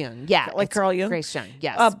 Carl Jung. Yeah, like it's Carl Jung? Grace Jung.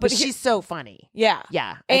 Yes, but but he- she's so funny. Yeah,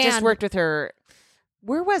 Yeah, I just And- worked with her.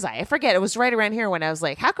 Where was I? I forget. It was right around here when I was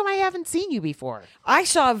like, "How come I haven't seen you before?" I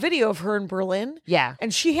saw a video of her in Berlin. Yeah.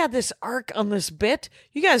 And she had this arc on this bit.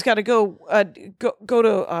 You guys got to go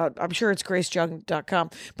to, I'm sure it's gracejung.com.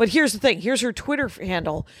 But here's the thing. Here's her Twitter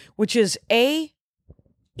handle, which is AECHJAY.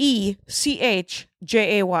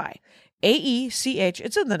 AECH.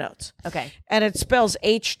 It's in the notes. Okay. And it spells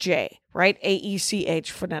HJ, right?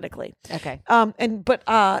 AECH phonetically. Okay.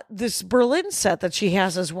 But this Berlin set that she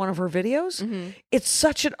has as one of her videos, it's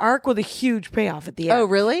such an arc with a huge payoff at the end. Oh,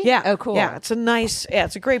 really? Yeah. Oh, cool. Yeah, it's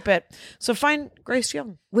a great bit. So find Grace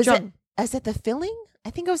Jung. Was Jung. it? Was it the filling?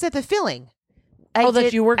 I think it was at the filling.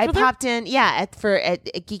 That you worked I with her? popped in. Yeah, at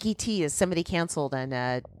Geeky Tea as somebody canceled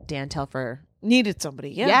and Dan Telfer. Needed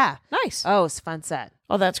somebody. Yeah. Yeah. Nice. Oh, it's a fun set.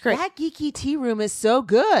 Oh, that's great. That Geeky Tea room is so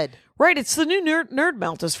good. Right. It's the new nerd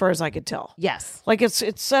melt, as far as I could tell. Yes. Like it's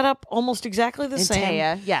set up almost exactly the And same.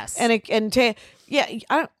 Taya, yes. And Taya. Yeah.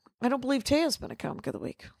 I don't believe Taya's been a comic of the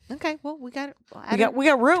week. Okay, well, we got We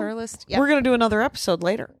got room. to our list. Yep. We're gonna do another episode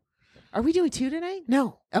later. Are we doing 2 tonight?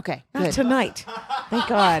 No. Okay, Not good. tonight. Thank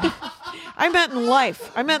God. I meant in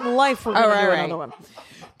life. We're gonna do right. another one.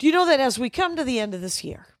 Do you know that as we come to the end of this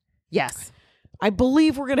year, Yes. I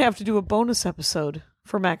believe we're gonna have to do a bonus episode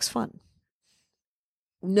for Max Fun?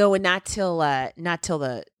 No, and not till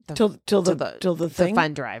the thing?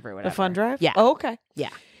 fun drive or whatever. The fun drive? Yeah. Oh, okay. Yeah.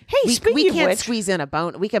 Hey, speaking we of can't which, squeeze in a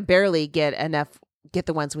bone. We can barely get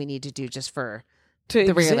the ones we need to do just for to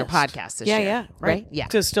the regular exist. podcast this year. Yeah, right. Yeah,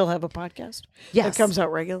 To still have a podcast yes, that comes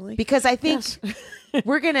out regularly. because I think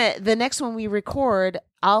Yes. the next one we record,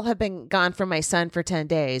 I'll have been gone from my son for 10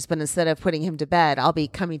 days, but instead of putting him to bed, I'll be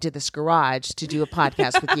coming to this garage to do a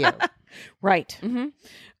podcast with you. Right.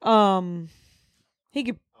 Mm-hmm. He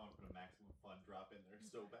could.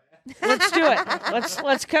 Let's do it.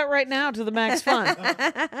 Let's cut right now to the Max Fun.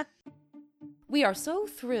 We are so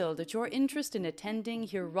thrilled at your interest in attending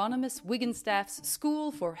Hieronymus Wigginstaff's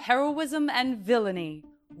School for Heroism and Villainy.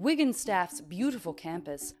 Wigginstaff's beautiful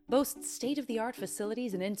campus boasts state-of-the-art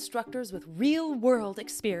facilities and instructors with real-world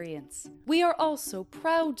experience. We are also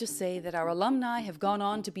proud to say that our alumni have gone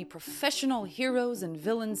on to be professional heroes and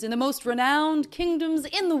villains in the most renowned kingdoms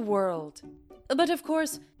in the world. But of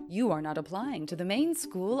course, you are not applying to the main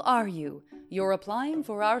school, are you? You're applying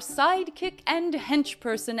for our sidekick and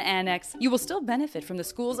henchperson annex. You will still benefit from the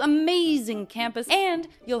school's amazing campus, and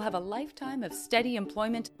you'll have a lifetime of steady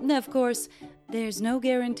employment. Of course, there's no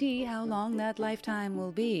guarantee how long that lifetime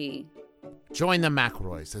will be. Join the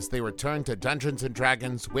McElroys as they return to Dungeons &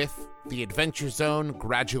 Dragons with The Adventure Zone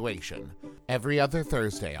Graduation, every other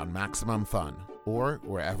Thursday on Maximum Fun, or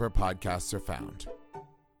wherever podcasts are found.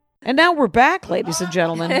 And now we're back, ladies and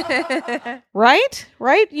gentlemen. Right?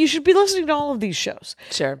 Right? You should be listening to all of these shows.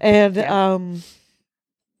 Sure. And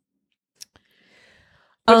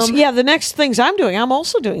Yeah. the next things I'm doing, I'm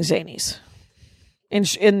also doing Zanies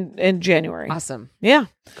in January. Awesome. Yeah.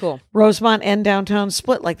 Cool. Rosemont and downtown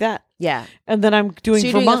split like that. Yeah. And then I'm doing So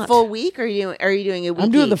you're Vermont. doing a full week, or are you doing a week?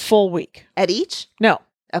 I'm doing the each? full week. At each? No.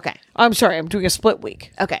 Okay. I'm sorry, I'm doing a split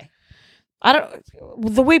week. Okay.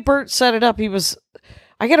 The way Bert set it up,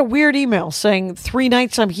 I got a weird email saying 3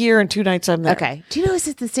 nights I'm here and 2 nights I'm there. Okay. Do you know, is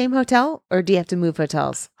it the same hotel, or do you have to move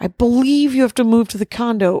hotels? I believe you have to move to the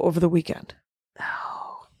condo over the weekend.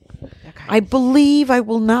 Oh. Okay. I believe I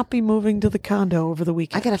will not be moving to the condo over the I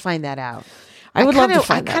weekend. got to find that out. I would love to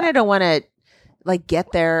find I that kind out. of don't want to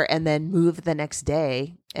get there and then move the next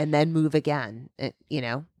day and then move again.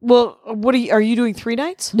 Well, what are you doing 3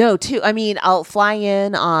 nights? No, 2. I mean, I'll fly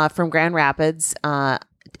in from Grand Rapids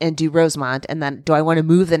and do Rosemont, and then do I want to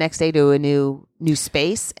move the next day to a new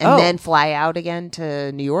space and then fly out again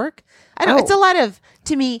to New York? I don't. It's a lot of,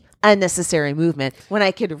 to me, unnecessary movement when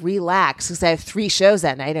I could relax because I have 3 shows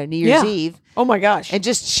that night on New Year's Eve. Oh my gosh. And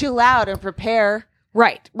just chill out and prepare.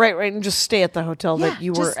 Right. And just stay at the hotel that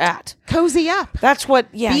you were just at. Cozy up. That's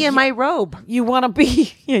what, Be in my robe. You want to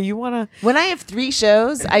be, you want to. When I have 3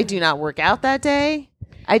 shows, I do not work out that day.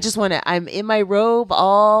 I just want to, I'm in my robe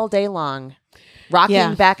all day long,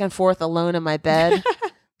 rocking back and forth alone in my bed.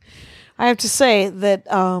 I have to say that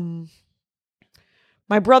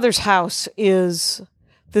my brother's house is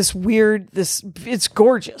it's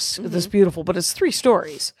gorgeous, this beautiful, but it's 3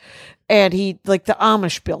 stories. And he, like, the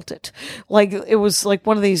Amish built it. Like, it was like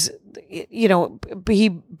one of these, he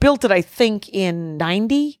built it, I think, in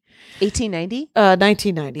 1890?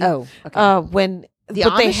 1990. Oh, okay.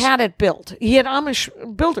 They had it built. He had Amish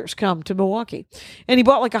builders come to Milwaukee, and he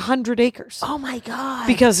bought like 100 acres. Oh my God.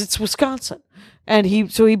 Because it's Wisconsin. And he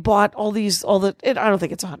bought I don't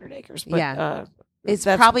think it's 100 acres, but it's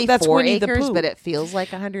probably 4 Winnie the acres, Pooh. but it feels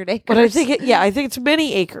like 100 acres. But I think it's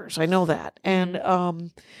many acres. I know that. And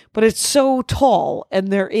but it's so tall, and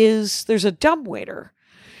there's a dumbwaiter,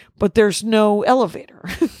 but there's no elevator.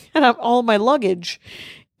 And all my luggage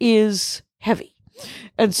is heavy.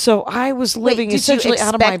 And so I was living essentially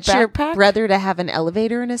out of my backpack. Your brother to have an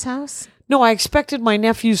elevator in his house? No, I expected my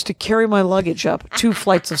nephews to carry my luggage up 2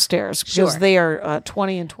 flights of stairs because they are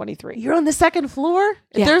 20 and 23. You're on the 2nd floor?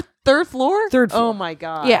 Yeah. They're 3rd floor? 3rd floor. Oh my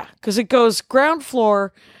God. Yeah, because it goes ground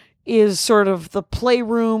floor is sort of the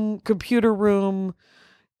playroom, computer room,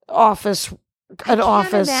 office, I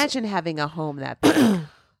can't imagine having a home that big.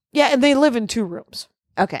 Yeah, and they live in 2 rooms.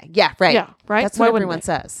 Okay. Yeah, right. Yeah, right. That's Why what wouldn't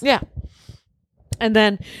everyone they? says. Yeah. And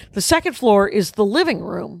then the 2nd floor is the living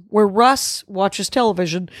room where Russ watches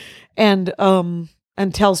television and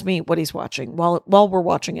tells me what he's watching while we're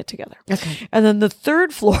watching it together. Okay. And then the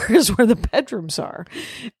 3rd floor is where the bedrooms are.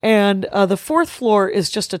 And the 4th floor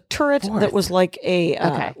is just a turret that was like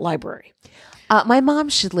a library. My mom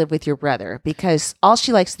should live with your brother because all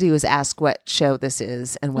she likes to do is ask what show this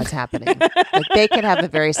is and what's happening. Like they could have a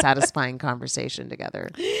very satisfying conversation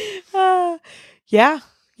together. Yeah,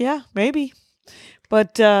 maybe.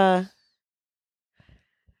 But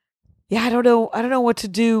I don't know what to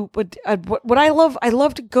do, but what I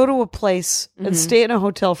love to go to a place and stay in a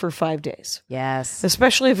hotel for 5 days. Yes.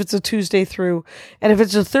 Especially if it's a Tuesday through, and if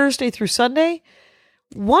it's a Thursday through Sunday,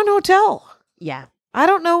 one hotel. Yeah. I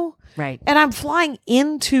don't know. Right. And I'm flying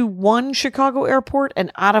into one Chicago airport and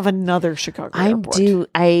out of another Chicago airport.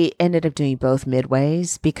 I ended up doing both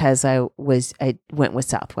midways because I went with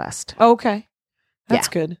Southwest. Okay. That's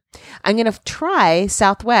good. I'm going to try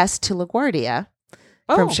Southwest to LaGuardia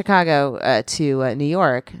from Chicago to New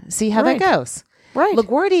York. See how that goes. Right.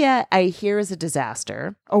 LaGuardia, I hear, is a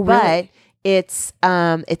disaster. Oh, really? But it's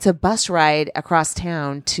a bus ride across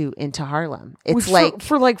town into Harlem. It's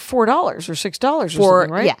for like $4 or $6 or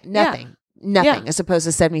something, right? Yeah, nothing, as opposed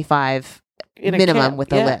to $75 In a minimum camp,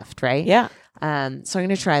 with a lift, right? Yeah. So I'm going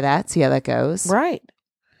to try that. See how that goes. Right.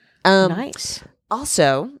 Nice.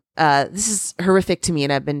 Also, this is horrific to me,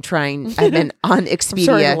 and I've been on Expedia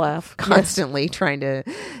sorry to laugh. constantly trying to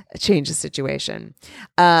change the situation.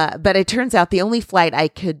 But it turns out the only flight I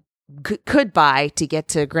could buy to get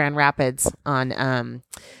to Grand Rapids on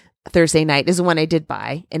Thursday night is the one I did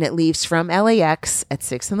buy, and it leaves from LAX at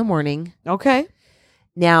 6 a.m. Okay.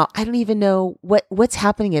 Now, I don't even know what's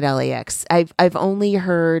happening at LAX. I've only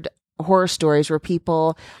heard horror stories where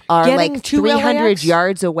people are Getting like to 300 LAX?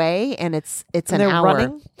 yards away, and it's an They're hour.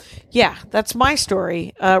 running? Yeah, that's my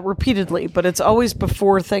story repeatedly, but it's always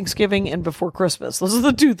before Thanksgiving and before Christmas. Those are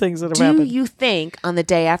the two things that have Do happened. you think on the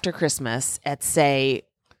day after Christmas at say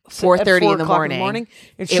So 4:30 at in the 4 o'clock morning,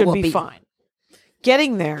 it should will be fine.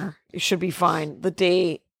 Getting there, it should be fine the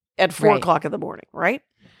day at 4 Right. o'clock in the morning, right?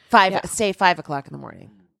 say 5 o'clock in the morning.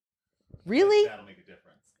 Really?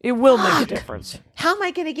 It will make a difference. How am I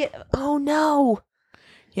going to get? Oh no!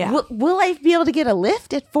 Yeah. Will I be able to get a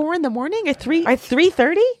lift at 4 in the morning or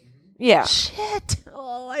 3:30? Yeah. Shit!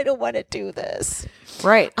 Oh, I don't want to do this.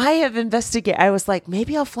 Right. I have investigated. I was like,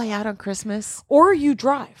 maybe I'll fly out on Christmas Or you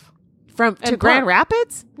drive. to And Grand park.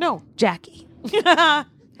 Rapids. No. Jackie. I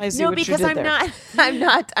see No, what you because did I'm there. not. I'm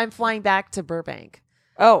not. I'm flying back to Burbank,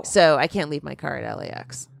 Oh, so I can't leave my car at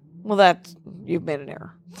LAX. well, you've made an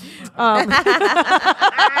error. Oh,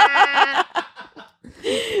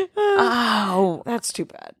 That's too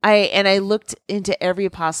bad. I looked into every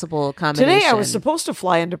possible combination. Today I was supposed to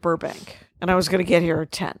fly into Burbank, and I was going to get here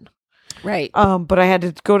at 10. right, But I had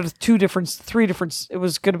to go to it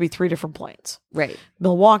was going to be 3 different planes. right.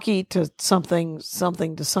 Milwaukee to something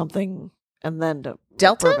to something, and then to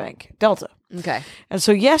Delta? Burbank. Delta. Okay. And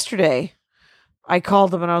so yesterday, I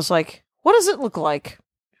called them and I was like, what does it look like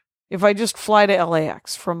if I just fly to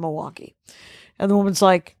LAX from Milwaukee? And the woman's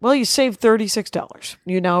like, well, you saved $36.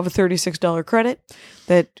 You now have a $36 credit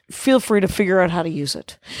that feel free to figure out how to use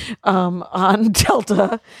it on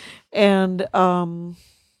Delta. And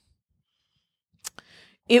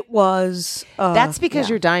it was... That's because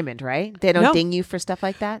yeah. you're Diamond, right? They don't No. ding you for stuff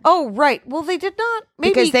like that? Oh, right. Well, they did not.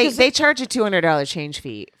 Maybe because they charge a $200 change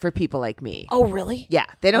fee for people like me. Oh, really? Yeah,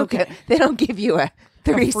 they don't Okay. they don't give you a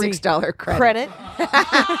 $36 credit. Credit.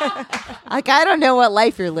 Like, I don't know what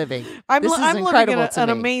life you're living. I'm This is living incredible an to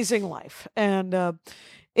me. amazing life, and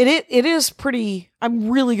it is pretty. I'm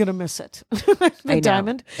really gonna miss it. The I know.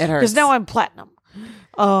 diamond, It hurts. because now I'm platinum,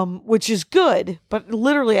 which is good. But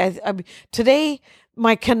literally, I today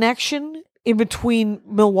my connection in between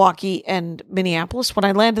Milwaukee and Minneapolis. When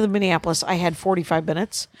I landed in Minneapolis, I had 45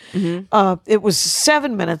 minutes. Mm-hmm. It was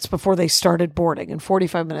 7 minutes before they started boarding, and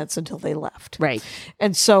 45 minutes until they left. Right.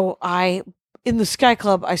 And so in the Sky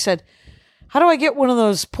Club, I said, how do I get one of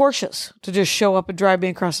those Porsches to just show up and drive me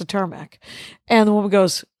across the tarmac? And the woman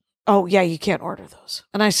goes, oh, yeah, you can't order those.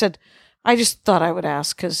 And I said, I just thought I would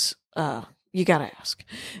ask because you got to ask.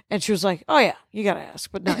 And she was like, oh, yeah, you got to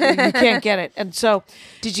ask. But no, you can't get it. And so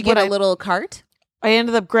Did you get a little cart? I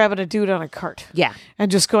ended up grabbing a dude on a cart. Yeah.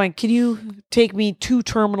 And just going, can you take me 2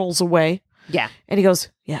 terminals away? Yeah. And he goes,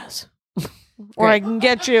 yes. Or I can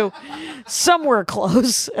get you somewhere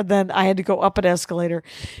close. And then I had to go up an escalator.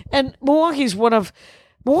 And Milwaukee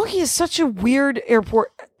is such a weird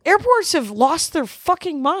airport. Airports have lost their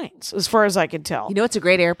fucking minds, as far as I can tell. You know what's a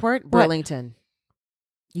great airport? What? Burlington.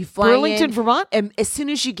 You fly Burlington, in, Vermont? and as soon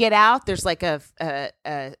as you get out, there's like an Is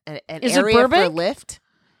it area for a Burbank? lift.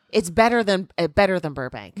 It's better than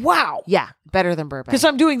Burbank. Wow. Yeah, better than Burbank. Because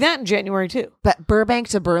I'm doing that in January, too. But Burbank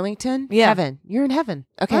to Burlington, Yeah. heaven. You're in heaven.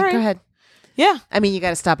 Okay, All right. go ahead. Yeah. I mean, you got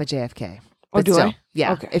to stop at JFK. Oh, But do still, I?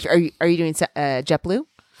 Yeah. Okay. Are you doing JetBlue?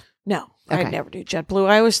 No, Okay. I never do JetBlue.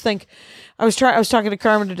 I always think, I was talking to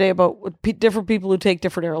Carmen today about different people who take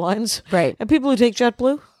different airlines. Right. And people who take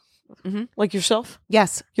JetBlue, Mm-hmm. like yourself,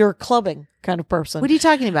 Yes. you're a clubbing kind of person. What are you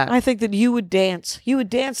talking about? I think that you would dance. You would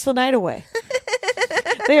dance the night away.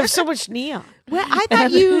 They have so much neon. Well, I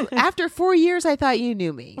thought you, after 4 years, I thought you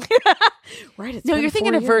knew me. Right. It's No, been you're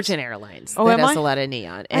thinking 4 of years. Virgin Airlines. Oh, that am has I? a lot of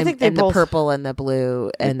neon. And, think they and both- the purple and the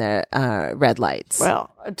blue and the red lights. Well,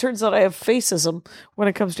 it turns out I have facism when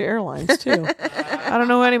it comes to airlines, too. I don't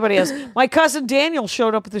know anybody else. My cousin Daniel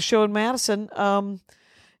showed up at the show in Madison,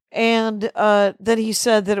 and then he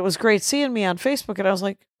said that it was great seeing me on Facebook, and I was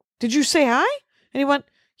like, did you say hi? And he went,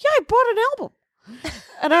 yeah, I bought an album.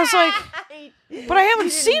 And I was like, but I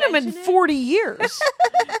haven't seen him in 40 years.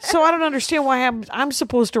 So I don't understand why I'm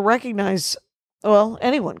supposed to recognize, well,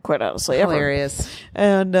 anyone, quite honestly. Hilarious.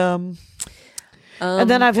 Ever. And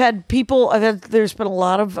then there's been a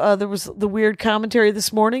lot of, there was the weird commentary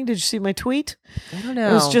this morning. Did you see my tweet? I don't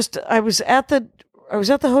know. It was just, I was at the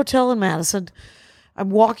hotel in Madison. I'm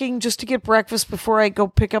walking just to get breakfast before I go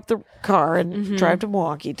pick up the car and drive to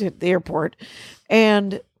Milwaukee to the airport.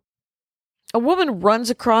 And a woman runs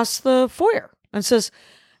across the foyer and says,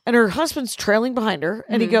 and her husband's trailing behind her.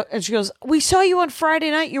 And she goes, we saw you on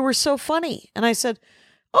Friday night. You were so funny. And I said,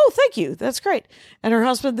 oh, thank you. That's great. And her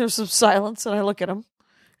husband, there's some silence. And I look at him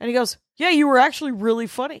and he goes, yeah, you were actually really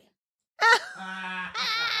funny.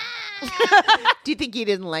 Do you think he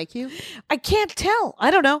didn't like you? I can't tell. I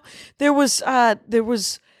don't know. There's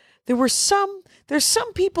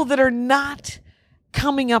some people that are not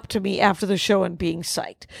coming up to me after the show and being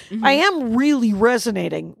psyched. I am really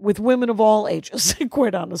resonating with women of all ages,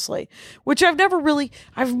 quite honestly, which I've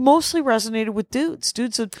mostly resonated with dudes,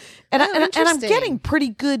 and I'm getting pretty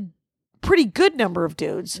good number of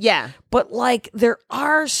dudes. Yeah. But like there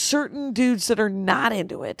are certain dudes that are not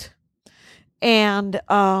into it. And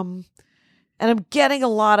I'm getting a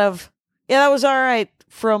lot of, yeah, that was all right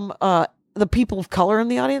from the people of color in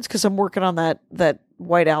the audience because I'm working on that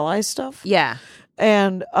white ally stuff. Yeah.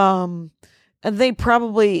 And they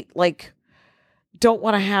probably like don't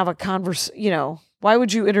want to have a conversation. Why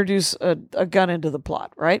would you introduce a gun into the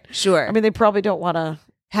plot, right? Sure. I mean, they probably don't want to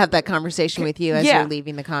have that conversation with you as you're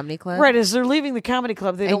leaving the comedy club. Right, as they're leaving the comedy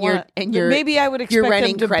club, they don't want. And you're maybe I would expect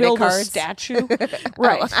running them to credit build cards. a statue,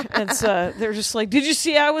 right? And they're just like, "Did you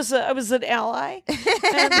see I was an ally?"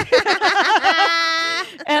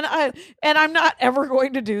 And I'm not ever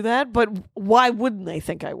going to do that. But why wouldn't they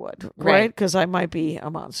think I would? Right? Because I might be a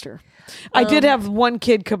monster. I did have one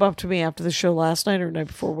kid come up to me after the show last night or night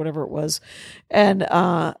before, whatever it was, and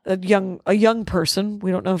a young person.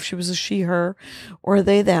 We don't know if she was a she, her, or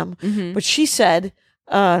they, them, but she said,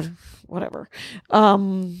 whatever.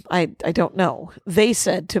 I don't know. They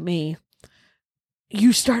said to me,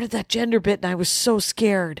 "You started that gender bit, and I was so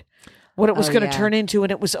scared what it was going to turn into,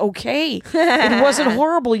 and it was okay. It wasn't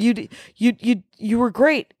horrible. You were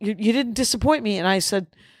great. You didn't disappoint me." And I said,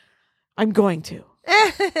 "I'm going to."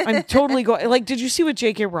 I'm totally going. Like, did you see what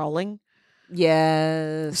J.K. Rowling?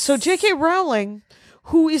 Yes. So J.K. Rowling,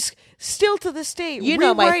 who is still to this day, my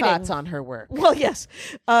rewriting- thoughts on her work. Well, yes,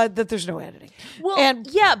 that there's no editing. Well, and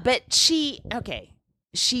yeah, but she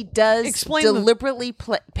does Explain deliberately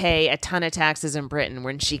pay a ton of taxes in Britain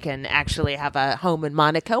when she can actually have a home in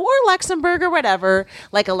Monaco or Luxembourg or whatever,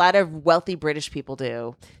 like a lot of wealthy British people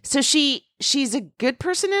do. So she's a good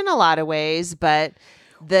person in a lot of ways, but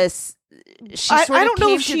I don't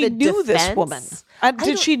know if she knew this woman.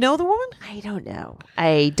 Did she know the woman? I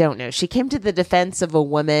don't know. She came to the defense of a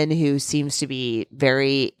woman who seems to be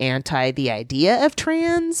very anti the idea of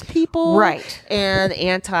trans people. Right. And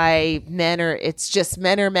anti men it's just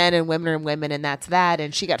men are men and women are women and that's that.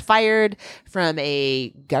 And she got fired from a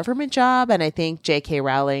government job. And I think J.K.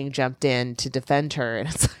 Rowling jumped in to defend her. And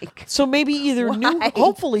it's like, so maybe either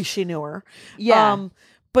hopefully she knew her. Yeah.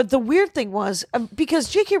 But the weird thing was, because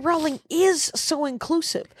J.K. Rowling is so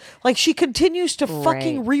inclusive, like she continues to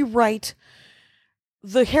fucking rewrite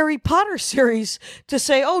the Harry Potter series to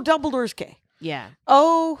say, oh, Dumbledore's gay. Yeah.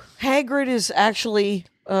 Oh, Hagrid is actually,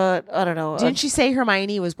 I don't know. Didn't she say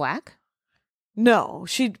Hermione was black? No,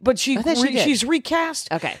 she's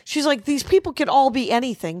recast. Okay. She's like, these people can all be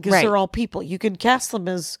anything because they're all people. You can cast them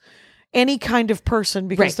as any kind of person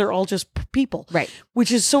because they're all just people. Right.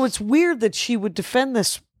 Which is, so it's weird that she would defend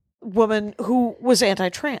this woman who was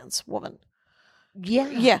anti-trans woman. Yeah.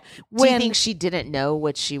 Yeah. Do you think she didn't know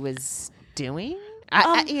what she was doing?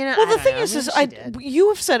 The thing is you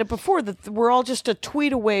have said it before that we're all just a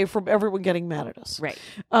tweet away from everyone getting mad at us, right?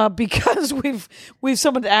 Because we've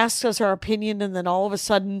someone asked us our opinion, and then all of a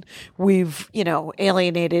sudden we've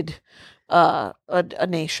alienated a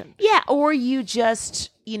nation. Yeah, or you just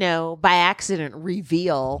by accident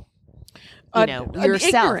reveal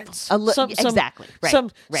yourself. Ignorance. Exactly. Right.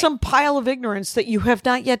 Some pile of ignorance that you have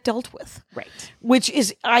not yet dealt with. Right. Which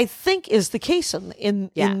is, I think, is the case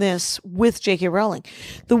in this with J.K. Rowling.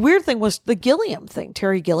 The weird thing was the Gilliam thing.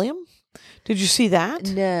 Terry Gilliam. Did you see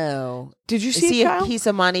that? No. Did you Is see he it, Kyle? he's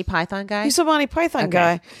a Monty Python guy? He's a Monty Python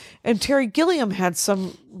guy. And Terry Gilliam had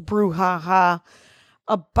some brouhaha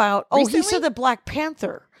about... Oh, he Recently? said that Black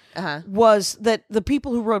Panther was that the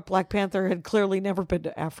people who wrote Black Panther had clearly never been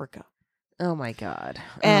to Africa. Oh, my God.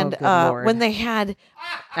 And good Lord. when they had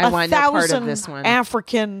I want no part of 1,000 this one.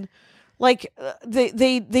 African... Like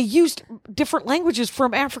they used different languages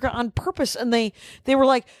from Africa on purpose, and they were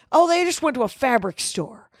like, oh, they just went to a fabric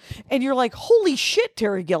store, and you're like, holy shit,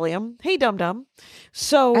 Terry Gilliam, hey dum dum.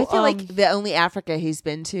 So I feel like the only Africa he's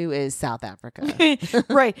been to is South Africa.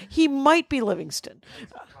 right, he might be Livingston.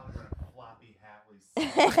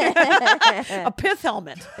 A pith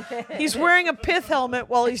helmet. He's wearing a pith helmet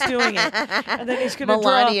while he's doing it, and then he's going to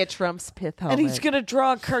Melania Trump's pith helmet. and he's going to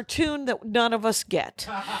draw a cartoon that none of us get.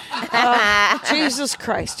 Jesus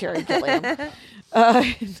Christ, Terry Gilliam.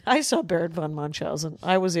 I saw Baron von Munchausen.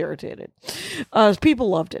 I was irritated. People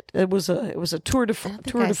loved it. It was a tour de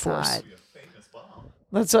force.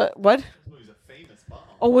 That's a what?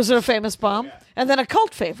 Oh, was it a famous bomb? Yeah. And then a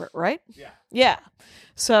cult favorite, right? Yeah. Yeah.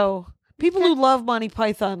 So people who love Monty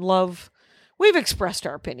Python we've expressed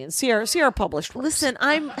our opinions. See our published works. Listen,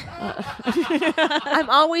 I'm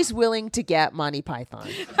always willing to get Monty Python.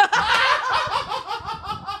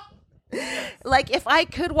 Like, if I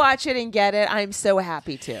could watch it and get it, I'm so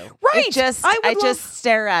happy to. Right. I just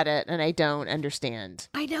stare at it and I don't understand.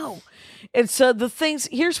 I know. It's the things.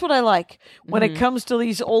 Here's what I like when it comes to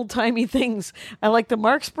these old timey things. I like the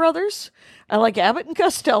Marx Brothers. I like Abbott and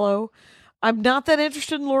Costello. I'm not that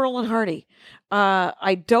interested in Laurel and Hardy.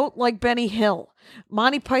 I don't like Benny Hill.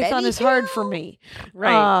 Monty Python is hard for me.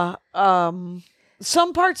 Right.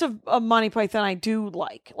 Some parts of Monty Python I do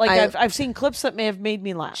like. Like I've seen clips that may have made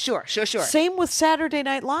me laugh. Sure. Same with Saturday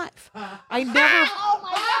Night Live. Oh my God.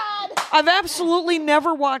 I've absolutely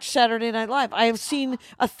never watched Saturday Night Live. I have seen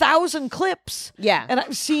 1,000 clips. Yeah. And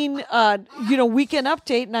I've seen, Weekend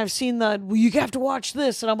Update, and I've seen you have to watch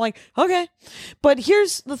this. And I'm like, okay. But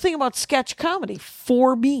here's the thing about sketch comedy.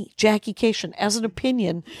 For me, Jackie Cation, as an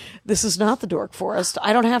opinion, this is not the Dork Forest.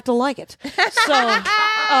 I don't have to like it. So,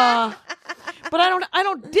 but I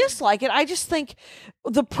don't dislike it. I just think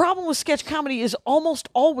the problem with sketch comedy is almost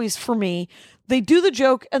always, for me, they do the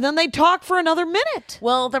joke and then they talk for another minute.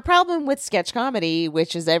 Well, the problem with sketch comedy,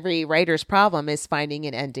 which is every writer's problem, is finding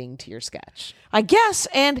an ending to your sketch. I guess,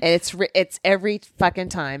 and it's every fucking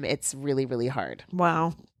time. It's really, really hard.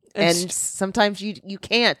 Wow. And sometimes you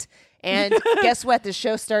can't. And guess what? The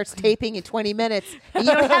show starts taping in 20 minutes and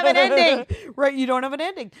you don't have an ending. Right, you don't have an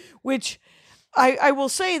ending, which I will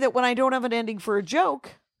say that when I don't have an ending for a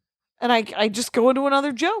joke, and I just go into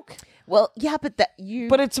another joke. Well, yeah, but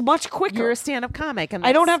but it's much quicker. You're a stand-up comic, and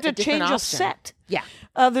I don't have to a different change option. a set. Yeah,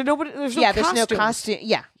 there's no costume.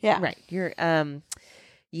 Yeah, yeah, right. You're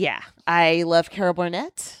I love Carol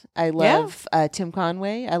Burnett. I love Tim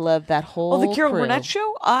Conway. I love that whole. Oh, the Carol crew. Burnett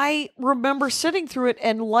show. I remember sitting through it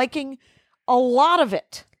and liking a lot of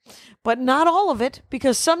it. But not all of it,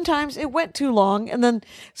 because sometimes it went too long, and then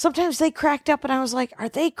sometimes they cracked up, and I was like, are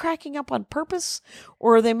they cracking up on purpose,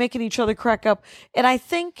 or are they making each other crack up? And I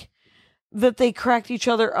think that they cracked each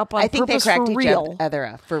other up on purpose for real.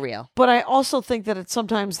 For real. But I also think that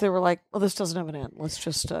sometimes they were like, well, this doesn't have an end. Let's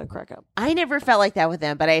just crack up. I never felt like that with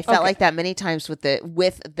them, but I felt like that many times with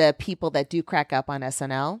the people that do crack up on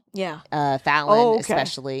SNL. Yeah. Fallon,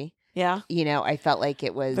 especially. Yeah. I felt like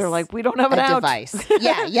it was... They're like, we don't have an out. Device.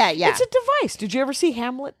 Yeah. It's a device. Did you ever see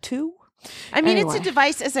Hamlet 2? I mean, It's a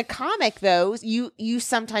device as a comic, though. You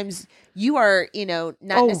sometimes... You are, not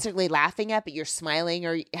necessarily laughing at, but you're smiling,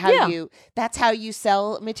 or that's how you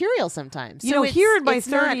sell material sometimes. So here in my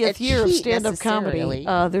 30th year of stand-up comedy,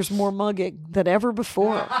 there's more mugging than ever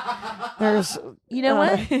before. There's,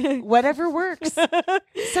 what? Whatever works.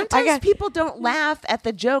 Sometimes people don't laugh at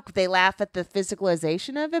the joke. They laugh at the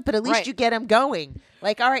physicalization of it, but at least you get them going.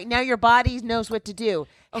 Like, all right, now your body knows what to do.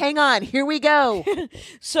 Hang on, here we go.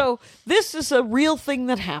 So this is a real thing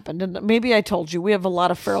that happened, and maybe I told you, we have a lot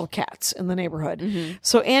of feral cats in the neighborhood. Mm-hmm.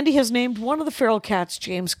 So Andy has named one of the feral cats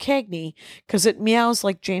James Cagney because it meows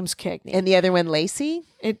like James Cagney. And the other one, Lacey?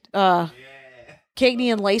 Cagney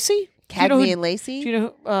and Lacey? Cagney and Lacey? Do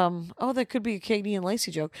you know that could be a Cagney and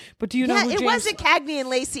Lacey joke. But do you know who James... it wasn't Cagney and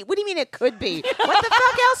Lacey. What do you mean it could be? What the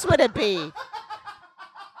fuck else would it be?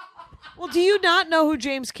 Well, do you not know who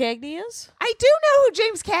James Cagney is? I do know who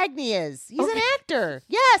James Cagney is. He's an actor.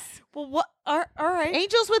 Yes. Well, what? All right.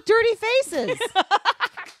 Angels with Dirty Faces.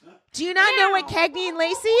 Do you not know what Cagney and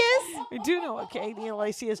Lacey is? I do know what Cagney and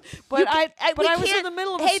Lacey is, but I was in the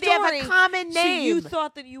middle of a story. Hey, they have a common name. So you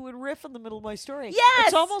thought that you would riff in the middle of my story. Yes.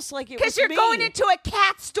 It's almost like it was because you're going into a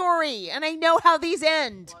cat story, and I know how these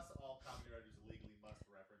end.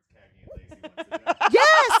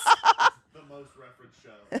 Yes. The most referenced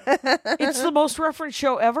show. It's the most referenced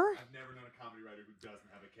show ever? I've never known a comedy writer who doesn't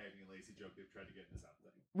have a Cagney and Lacey joke they've tried to get in this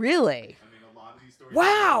outfit. Really? I mean, a lot of these stories.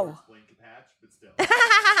 Wow. Explain Capatch, but still.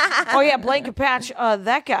 Oh yeah, Blaine Capatch,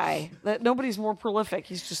 that guy. That nobody's more prolific.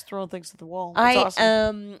 He's just throwing things at the wall. That's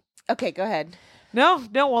awesome. Okay, go ahead. No,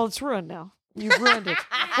 well, it's ruined now. You've ruined it.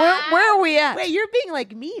 Where are we at? Wait, you're being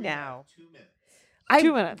like me now. 2 minutes.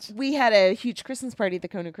 2 minutes. We had a huge Christmas party, the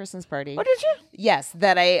Kona Christmas party. Oh, did you? Yes,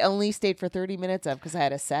 that I only stayed for 30 minutes of because I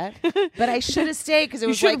had a set. But I should have stayed because it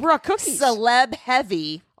was should have like brought cookies. celeb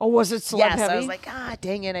heavy. Oh, was it celeb Yes, heavy? I was like,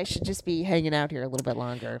 dang it, I should just be hanging out here a little bit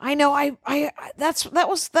longer. I know. That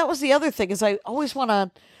was the other thing is I always want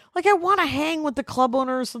to hang with the club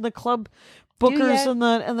owners and the club bookers and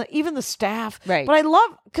the even the staff. Right. But I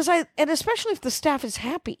love and especially if the staff is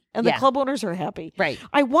happy and the club owners are happy. Right.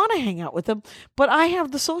 I want to hang out with them, but I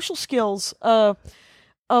have the social skills of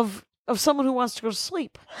someone who wants to go to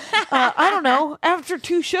sleep. I don't know. After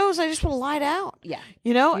 2 shows, I just want to lie down. Yeah.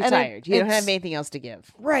 You know, You're tired. You don't have anything else to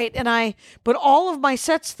give. Right. But all of my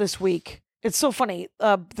sets this week, it's so funny.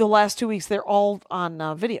 The last 2 weeks, they're all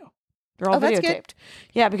on video. They're all that's videotaped. good.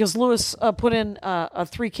 Yeah, because Lewis put in a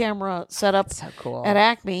 3-camera setup So cool. at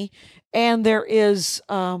Acme, and there is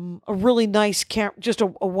a really nice just a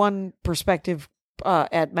one perspective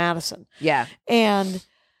at Madison. Yeah. And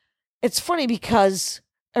it's funny because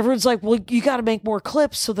everyone's like, well, you got to make more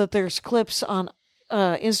clips so that there's clips on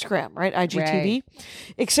Instagram, right? IGTV. Right.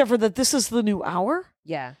 Except for that this is the new hour.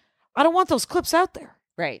 Yeah. I don't want those clips out there.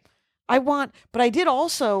 Right. But I did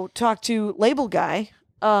also talk to Label Guy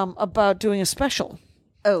about doing a special.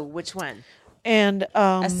 Oh, which one? And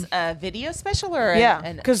A video special or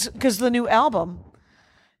because the new album,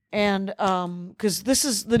 and because this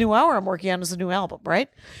is the new hour I'm working on is the new album, right?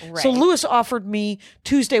 So Lewis offered me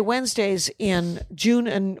Tuesday, Wednesdays in June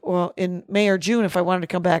and in May or June if I wanted to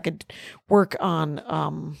come back and work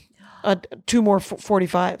on 2 more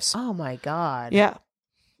 45s. Oh my God. Yeah.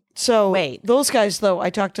 So Wait. those guys though,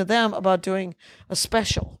 I talked to them about doing a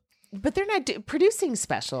special. But they're not producing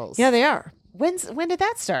specials. Yeah, they are. When did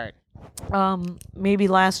that start? Maybe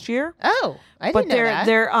last year. Oh, I But didn't know that.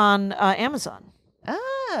 they're on Amazon.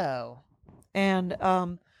 Oh. And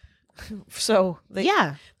so they,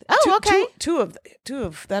 Yeah. Oh, okay. Two of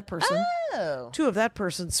that person. Oh. 2 of that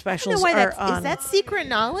person's I specials don't know why are on. is that secret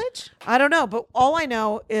knowledge? I don't know, but all I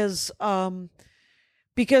know is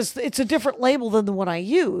because it's a different label than the one I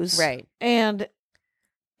use, Right. And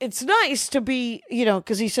it's nice to be,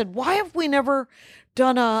 because he said, "Why have we never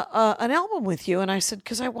done an album with you?" And I said,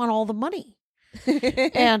 "Because I want all the money."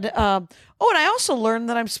 And and I also learned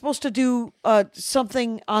that I'm supposed to do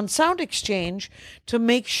something on Sound Exchange to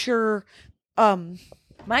make sure.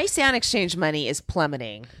 My Sound Exchange money is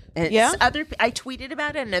plummeting. And Yeah? I tweeted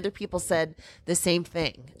about it, and other people said the same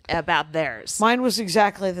thing about theirs. Mine was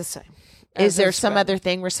exactly the same. Is there it's some been. other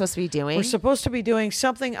thing we're supposed to be doing? We're supposed to be doing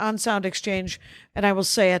something on Sound Exchange, and I will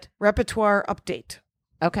say it, repertoire update.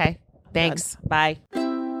 Okay. Thanks. Bye.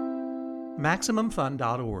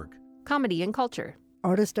 MaximumFun.org. Comedy and culture.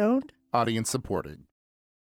 Artist owned. Audience supported.